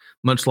someone,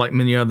 much like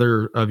many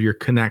other of your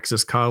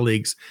Kinaxis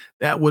colleagues,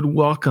 that would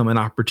welcome an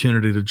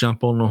opportunity to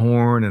jump on the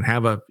horn and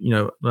have a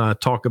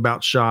talk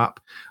about shop,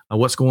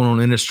 what's going on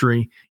in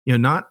industry.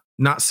 Not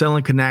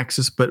selling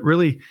Kinaxis, but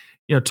really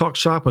talk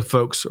shop with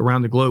folks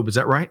around the globe. Is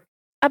that right?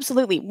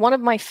 Absolutely. One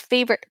of my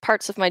favorite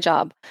parts of my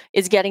job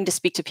is getting to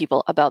speak to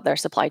people about their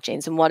supply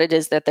chains and what it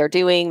is that they're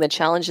doing, the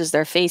challenges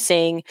they're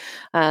facing.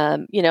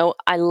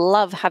 I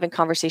love having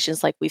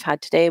conversations like we've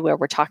had today, where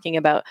we're talking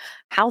about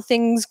how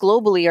things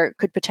globally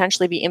could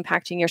potentially be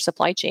impacting your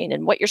supply chain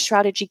and what your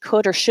strategy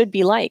could or should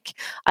be like.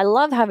 I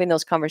love having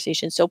those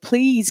conversations. So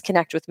please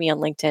connect with me on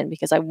LinkedIn,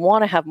 because I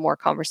want to have more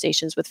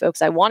conversations with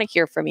folks. I want to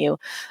hear from you,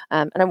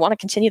 and I want to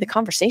continue the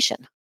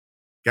conversation.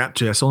 Got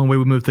to. That's the only way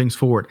we move things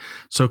forward.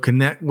 So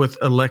connect with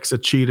Alexa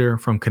Cheater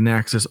from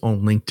Kinaxis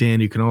on LinkedIn.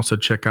 You can also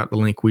check out the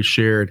link we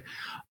shared,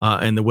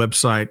 and the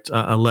website,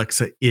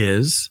 Alexa,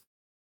 is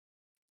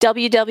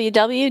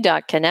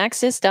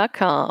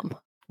www.kinaxis.com.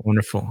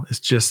 Wonderful. It's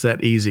just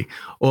that easy.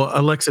 Well,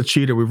 Alexa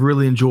Cheater, we've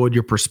really enjoyed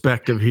your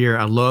perspective here.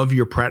 I love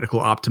your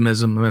practical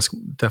optimism. That's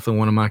definitely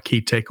one of my key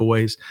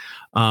takeaways.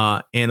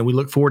 And we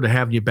look forward to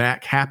having you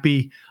back.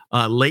 Happy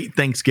late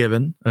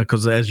Thanksgiving,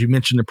 because as you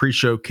mentioned in the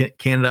pre-show,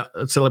 Canada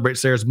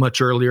celebrates theirs much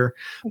earlier.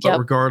 But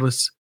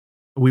regardless,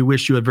 we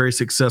wish you a very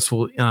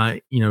successful,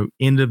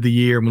 end of the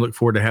year, and we look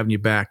forward to having you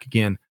back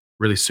again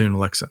really soon,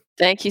 Alexa.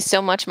 Thank you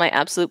so much. My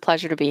absolute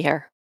pleasure to be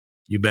here.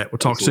 You bet. We'll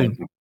talk soon.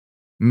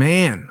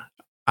 Man,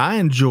 I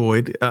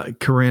enjoyed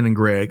Corinne and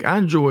Greg. I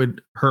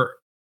enjoyed her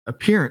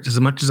appearance as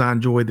much as I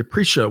enjoyed the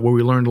pre-show, where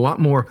we learned a lot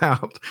more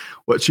about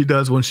what she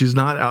does when she's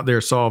not out there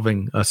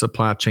solving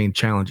supply chain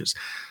challenges.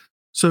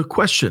 So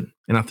question,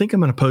 and I think I'm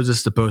going to pose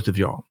this to both of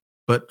y'all,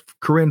 but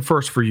Corinne,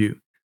 first for you,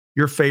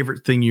 your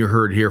favorite thing you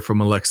heard here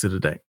from Alexa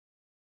today?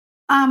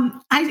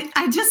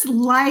 I just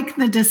like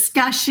the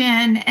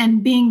discussion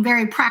and being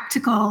very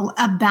practical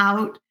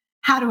about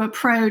how to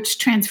approach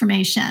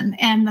transformation,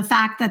 and the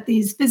fact that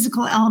these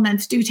physical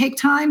elements do take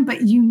time,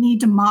 but you need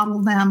to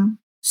model them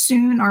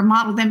soon, or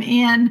model them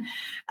in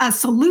a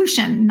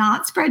solution,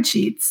 not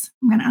spreadsheets.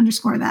 I'm going to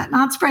underscore that,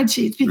 not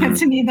spreadsheets, because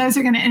to me, those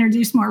are going to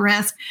introduce more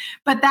risk.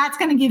 But that's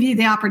going to give you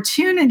the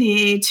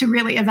opportunity to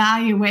really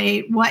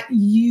evaluate what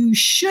you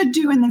should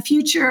do in the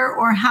future,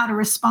 or how to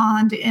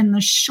respond in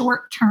the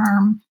short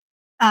term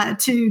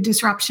to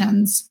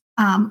disruptions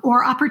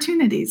or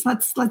opportunities.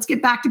 Let's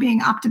get back to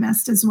being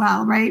optimist as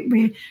well, right?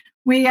 We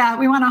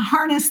want to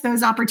harness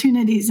those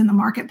opportunities in the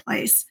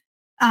marketplace.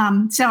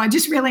 So I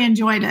just really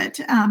enjoyed it.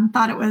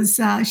 Thought it was,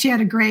 she had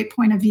a great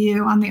point of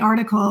view on the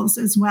articles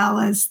as well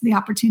as the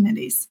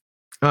opportunities.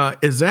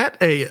 Is that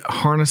a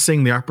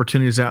harnessing the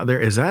opportunities out there?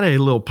 Is that a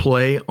little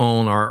play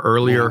on our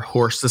earlier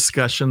horse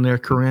discussion there,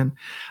 Corinne?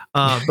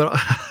 But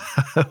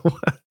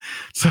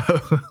so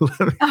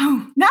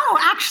no,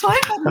 actually,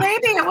 but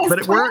maybe it was. But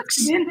it works.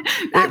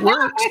 It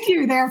works. I'm with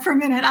you there for a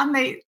minute on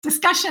the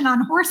discussion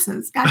on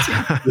horses.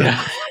 Gotcha.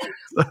 Yeah.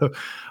 So,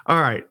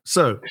 all right.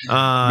 So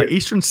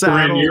Eastern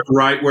Saddle. You're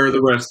right where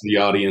the rest of the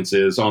audience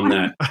is on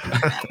that.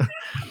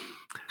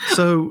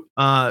 So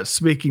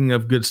speaking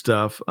of good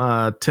stuff,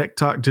 Tech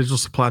Talk Digital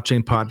Supply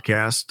Chain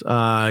Podcast,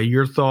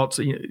 your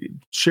thoughts,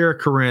 share,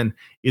 Corinne,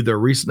 either a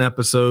recent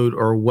episode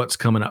or what's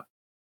coming up.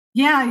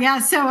 Yeah.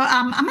 So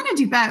I'm going to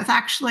do both,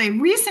 actually.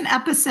 Recent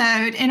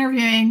episode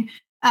interviewing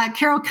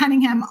Carol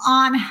Cunningham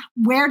on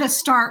where to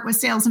start with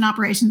sales and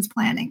operations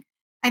planning.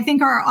 I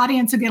think our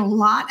audience will get a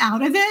lot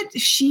out of it.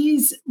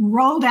 She's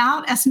rolled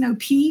out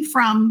S&OP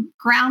from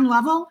ground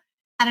level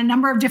at a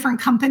number of different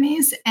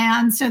companies.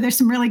 And so there's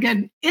some really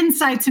good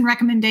insights and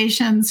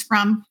recommendations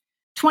from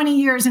 20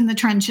 years in the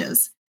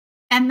trenches.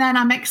 And then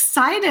I'm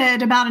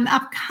excited about an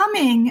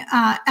upcoming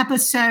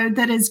episode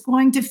that is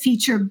going to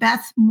feature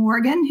Beth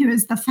Morgan, who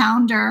is the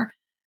founder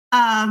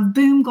of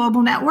Boom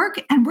Global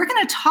Network. And we're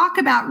going to talk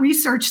about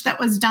research that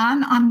was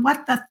done on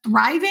what the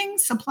thriving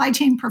supply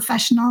chain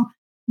professional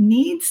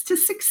needs to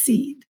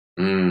succeed.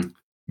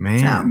 Man.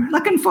 So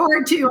looking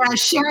forward to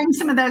sharing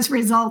some of those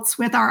results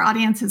with our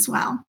audience as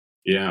well.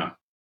 Yeah.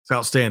 It's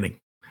outstanding.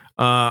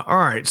 All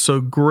right. So,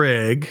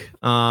 Greg,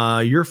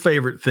 your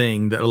favorite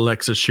thing that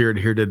Alexa shared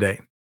here today?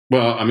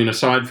 Well, I mean,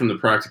 aside from the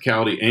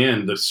practicality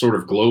and the sort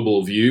of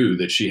global view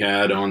that she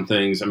had on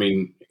things, I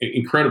mean,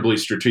 incredibly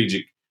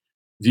strategic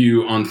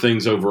view on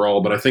things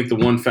overall. But I think the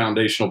one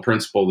foundational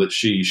principle that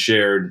she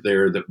shared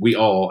there that we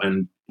all,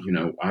 and,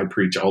 I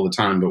preach all the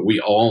time, but we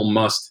all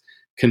must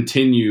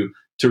continue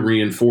to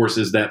reinforce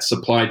is that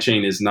supply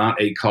chain is not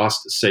a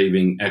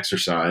cost-saving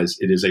exercise.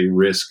 It is a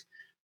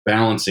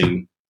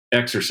risk-balancing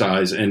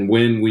exercise. And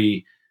when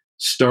we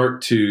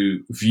start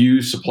to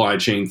view supply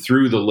chain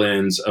through the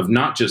lens of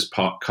not just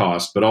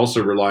cost, but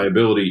also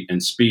reliability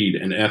and speed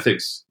and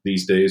ethics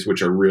these days,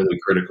 which are really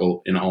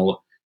critical in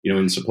all,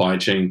 in supply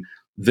chain,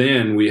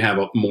 then we have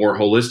a more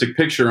holistic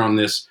picture on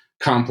this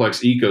complex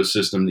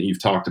ecosystem that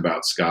you've talked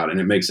about, Scott. And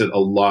it makes it a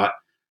lot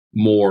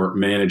more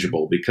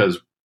manageable,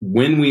 because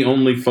when we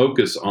only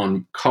focus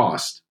on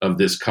cost of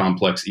this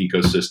complex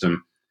ecosystem,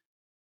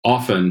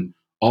 often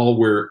all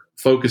we're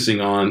focusing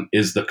on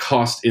is the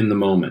cost in the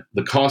moment,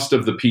 the cost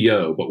of the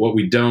PO. But what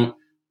we don't,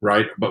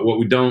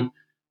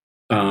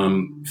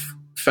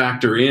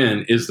 factor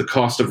in is the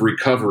cost of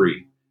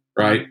recovery,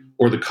 right?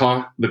 Or the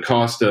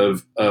cost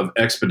of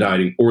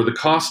expediting, or the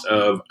cost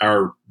of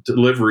our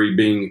delivery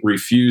being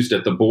refused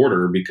at the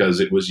border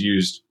because it was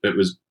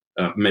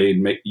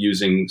made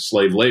using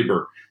slave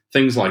labor,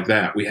 things like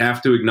that. We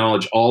have to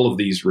acknowledge all of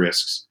these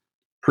risks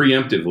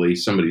preemptively.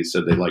 Somebody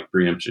said they like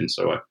preemption,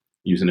 so I'm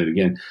using it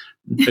again.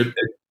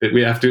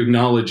 We have to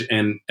acknowledge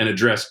and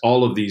address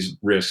all of these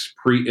risks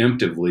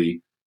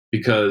preemptively,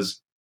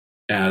 because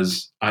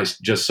as I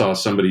just saw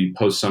somebody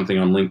post something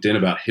on LinkedIn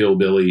about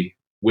hillbilly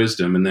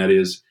wisdom, and that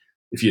is,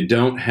 if you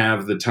don't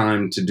have the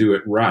time to do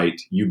it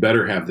right, you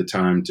better have the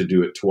time to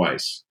do it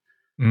twice.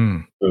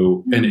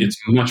 So, and it's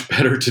much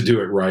better to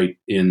do it right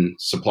in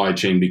supply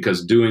chain,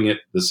 because doing it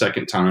the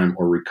second time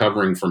or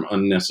recovering from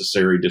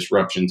unnecessary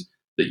disruptions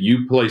that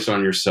you place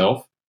on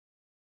yourself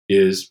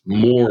is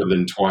more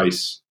than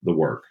twice the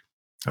work.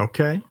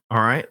 Okay.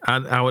 All right.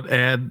 I would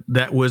add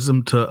that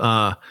wisdom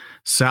to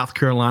South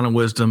Carolina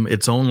wisdom.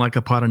 It's on like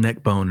a pot of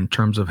neck bone in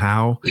terms of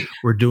how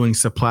we're doing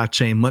supply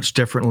chain much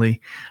differently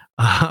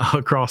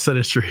across the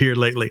industry here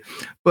lately.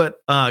 But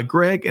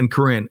Greg and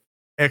Corinne,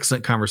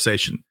 excellent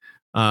conversation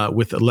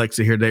with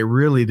Alexa here today.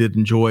 Really did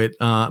enjoy it.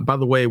 By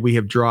the way, we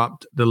have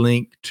dropped the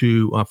link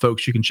to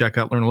folks you can check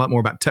out, learn a lot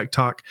more about Tech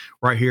Talk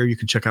right here. You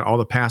can check out all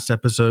the past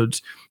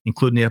episodes,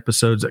 including the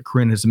episodes that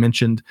Corinne has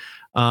mentioned.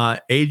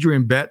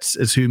 Adrian Betts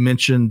is who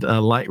mentioned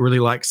really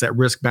likes that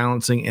risk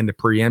balancing and the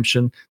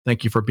preemption.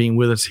 Thank you for being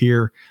with us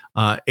here,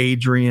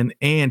 Adrian.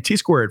 And T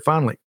Squared,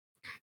 finally.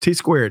 T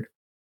Squared,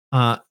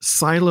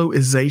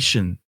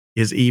 siloization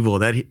is evil.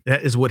 That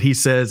is what he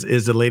says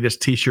is the latest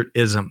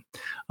T-shirt-ism.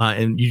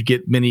 And you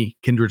get many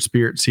kindred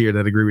spirits here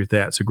that agree with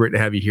that. So great to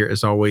have you here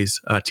as always,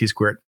 T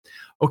Squared.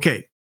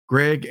 Okay,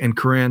 Greg and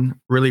Corinne,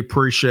 really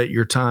appreciate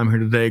your time here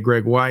today.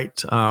 Greg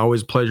White,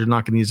 always a pleasure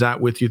knocking these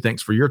out with you.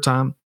 Thanks for your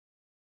time.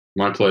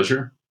 My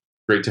pleasure.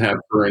 Great to have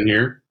Corinne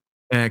here.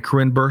 And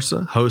Corinne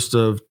Bursa, host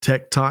of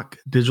Tech Talk,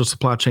 Digital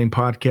Supply Chain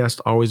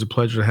Podcast. Always a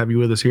pleasure to have you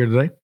with us here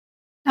today.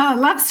 Oh,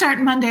 love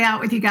starting Monday out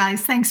with you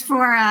guys. Thanks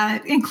for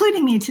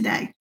including me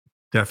today.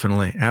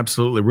 Definitely.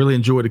 Absolutely. Really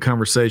enjoyed the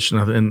conversation,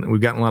 and we've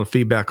gotten a lot of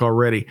feedback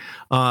already.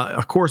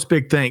 Of course,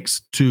 big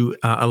thanks to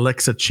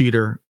Alexa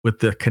Cheater with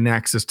the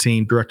Kinaxis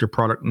team, Director of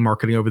Product and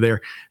Marketing over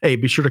there. Hey,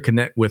 be sure to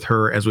connect with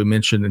her, as we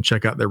mentioned, and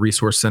check out their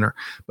resource center.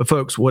 But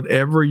folks,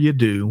 whatever you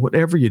do,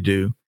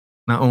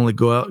 not only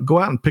go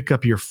out and pick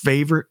up your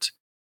favorite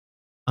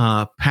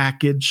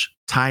package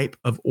type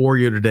of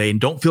Oreo today, and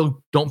don't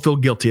feel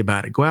guilty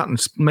about it. Go out and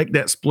make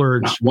that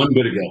splurge. Not one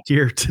bit of guilt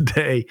here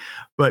today.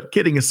 But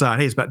kidding aside,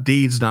 hey, it's about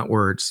deeds, not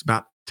words. It's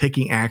about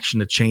taking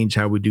action to change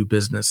how we do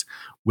business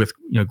with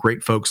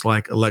great folks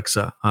like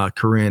Alexa,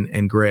 Corinne,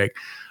 and Greg.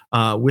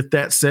 With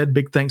that said,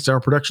 big thanks to our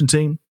production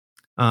team,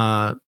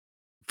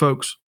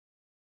 folks.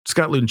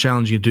 Scott Luton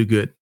challenging you to do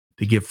good,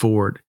 to give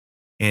forward,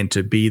 and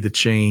to be the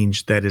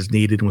change that is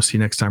needed. And we'll see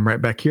you next time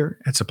right back here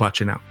at Supply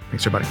Chain Now.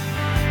 Thanks, everybody.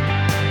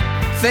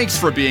 Thanks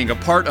for being a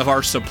part of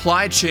our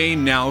Supply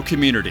Chain Now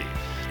community.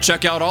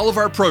 Check out all of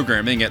our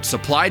programming at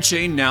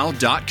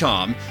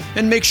supplychainnow.com,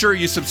 and make sure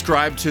you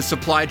subscribe to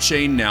Supply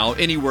Chain Now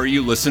anywhere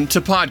you listen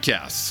to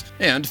podcasts.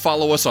 And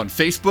follow us on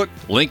Facebook,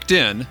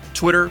 LinkedIn,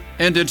 Twitter,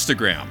 and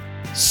Instagram.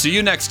 See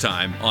you next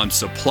time on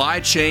Supply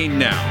Chain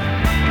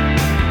Now.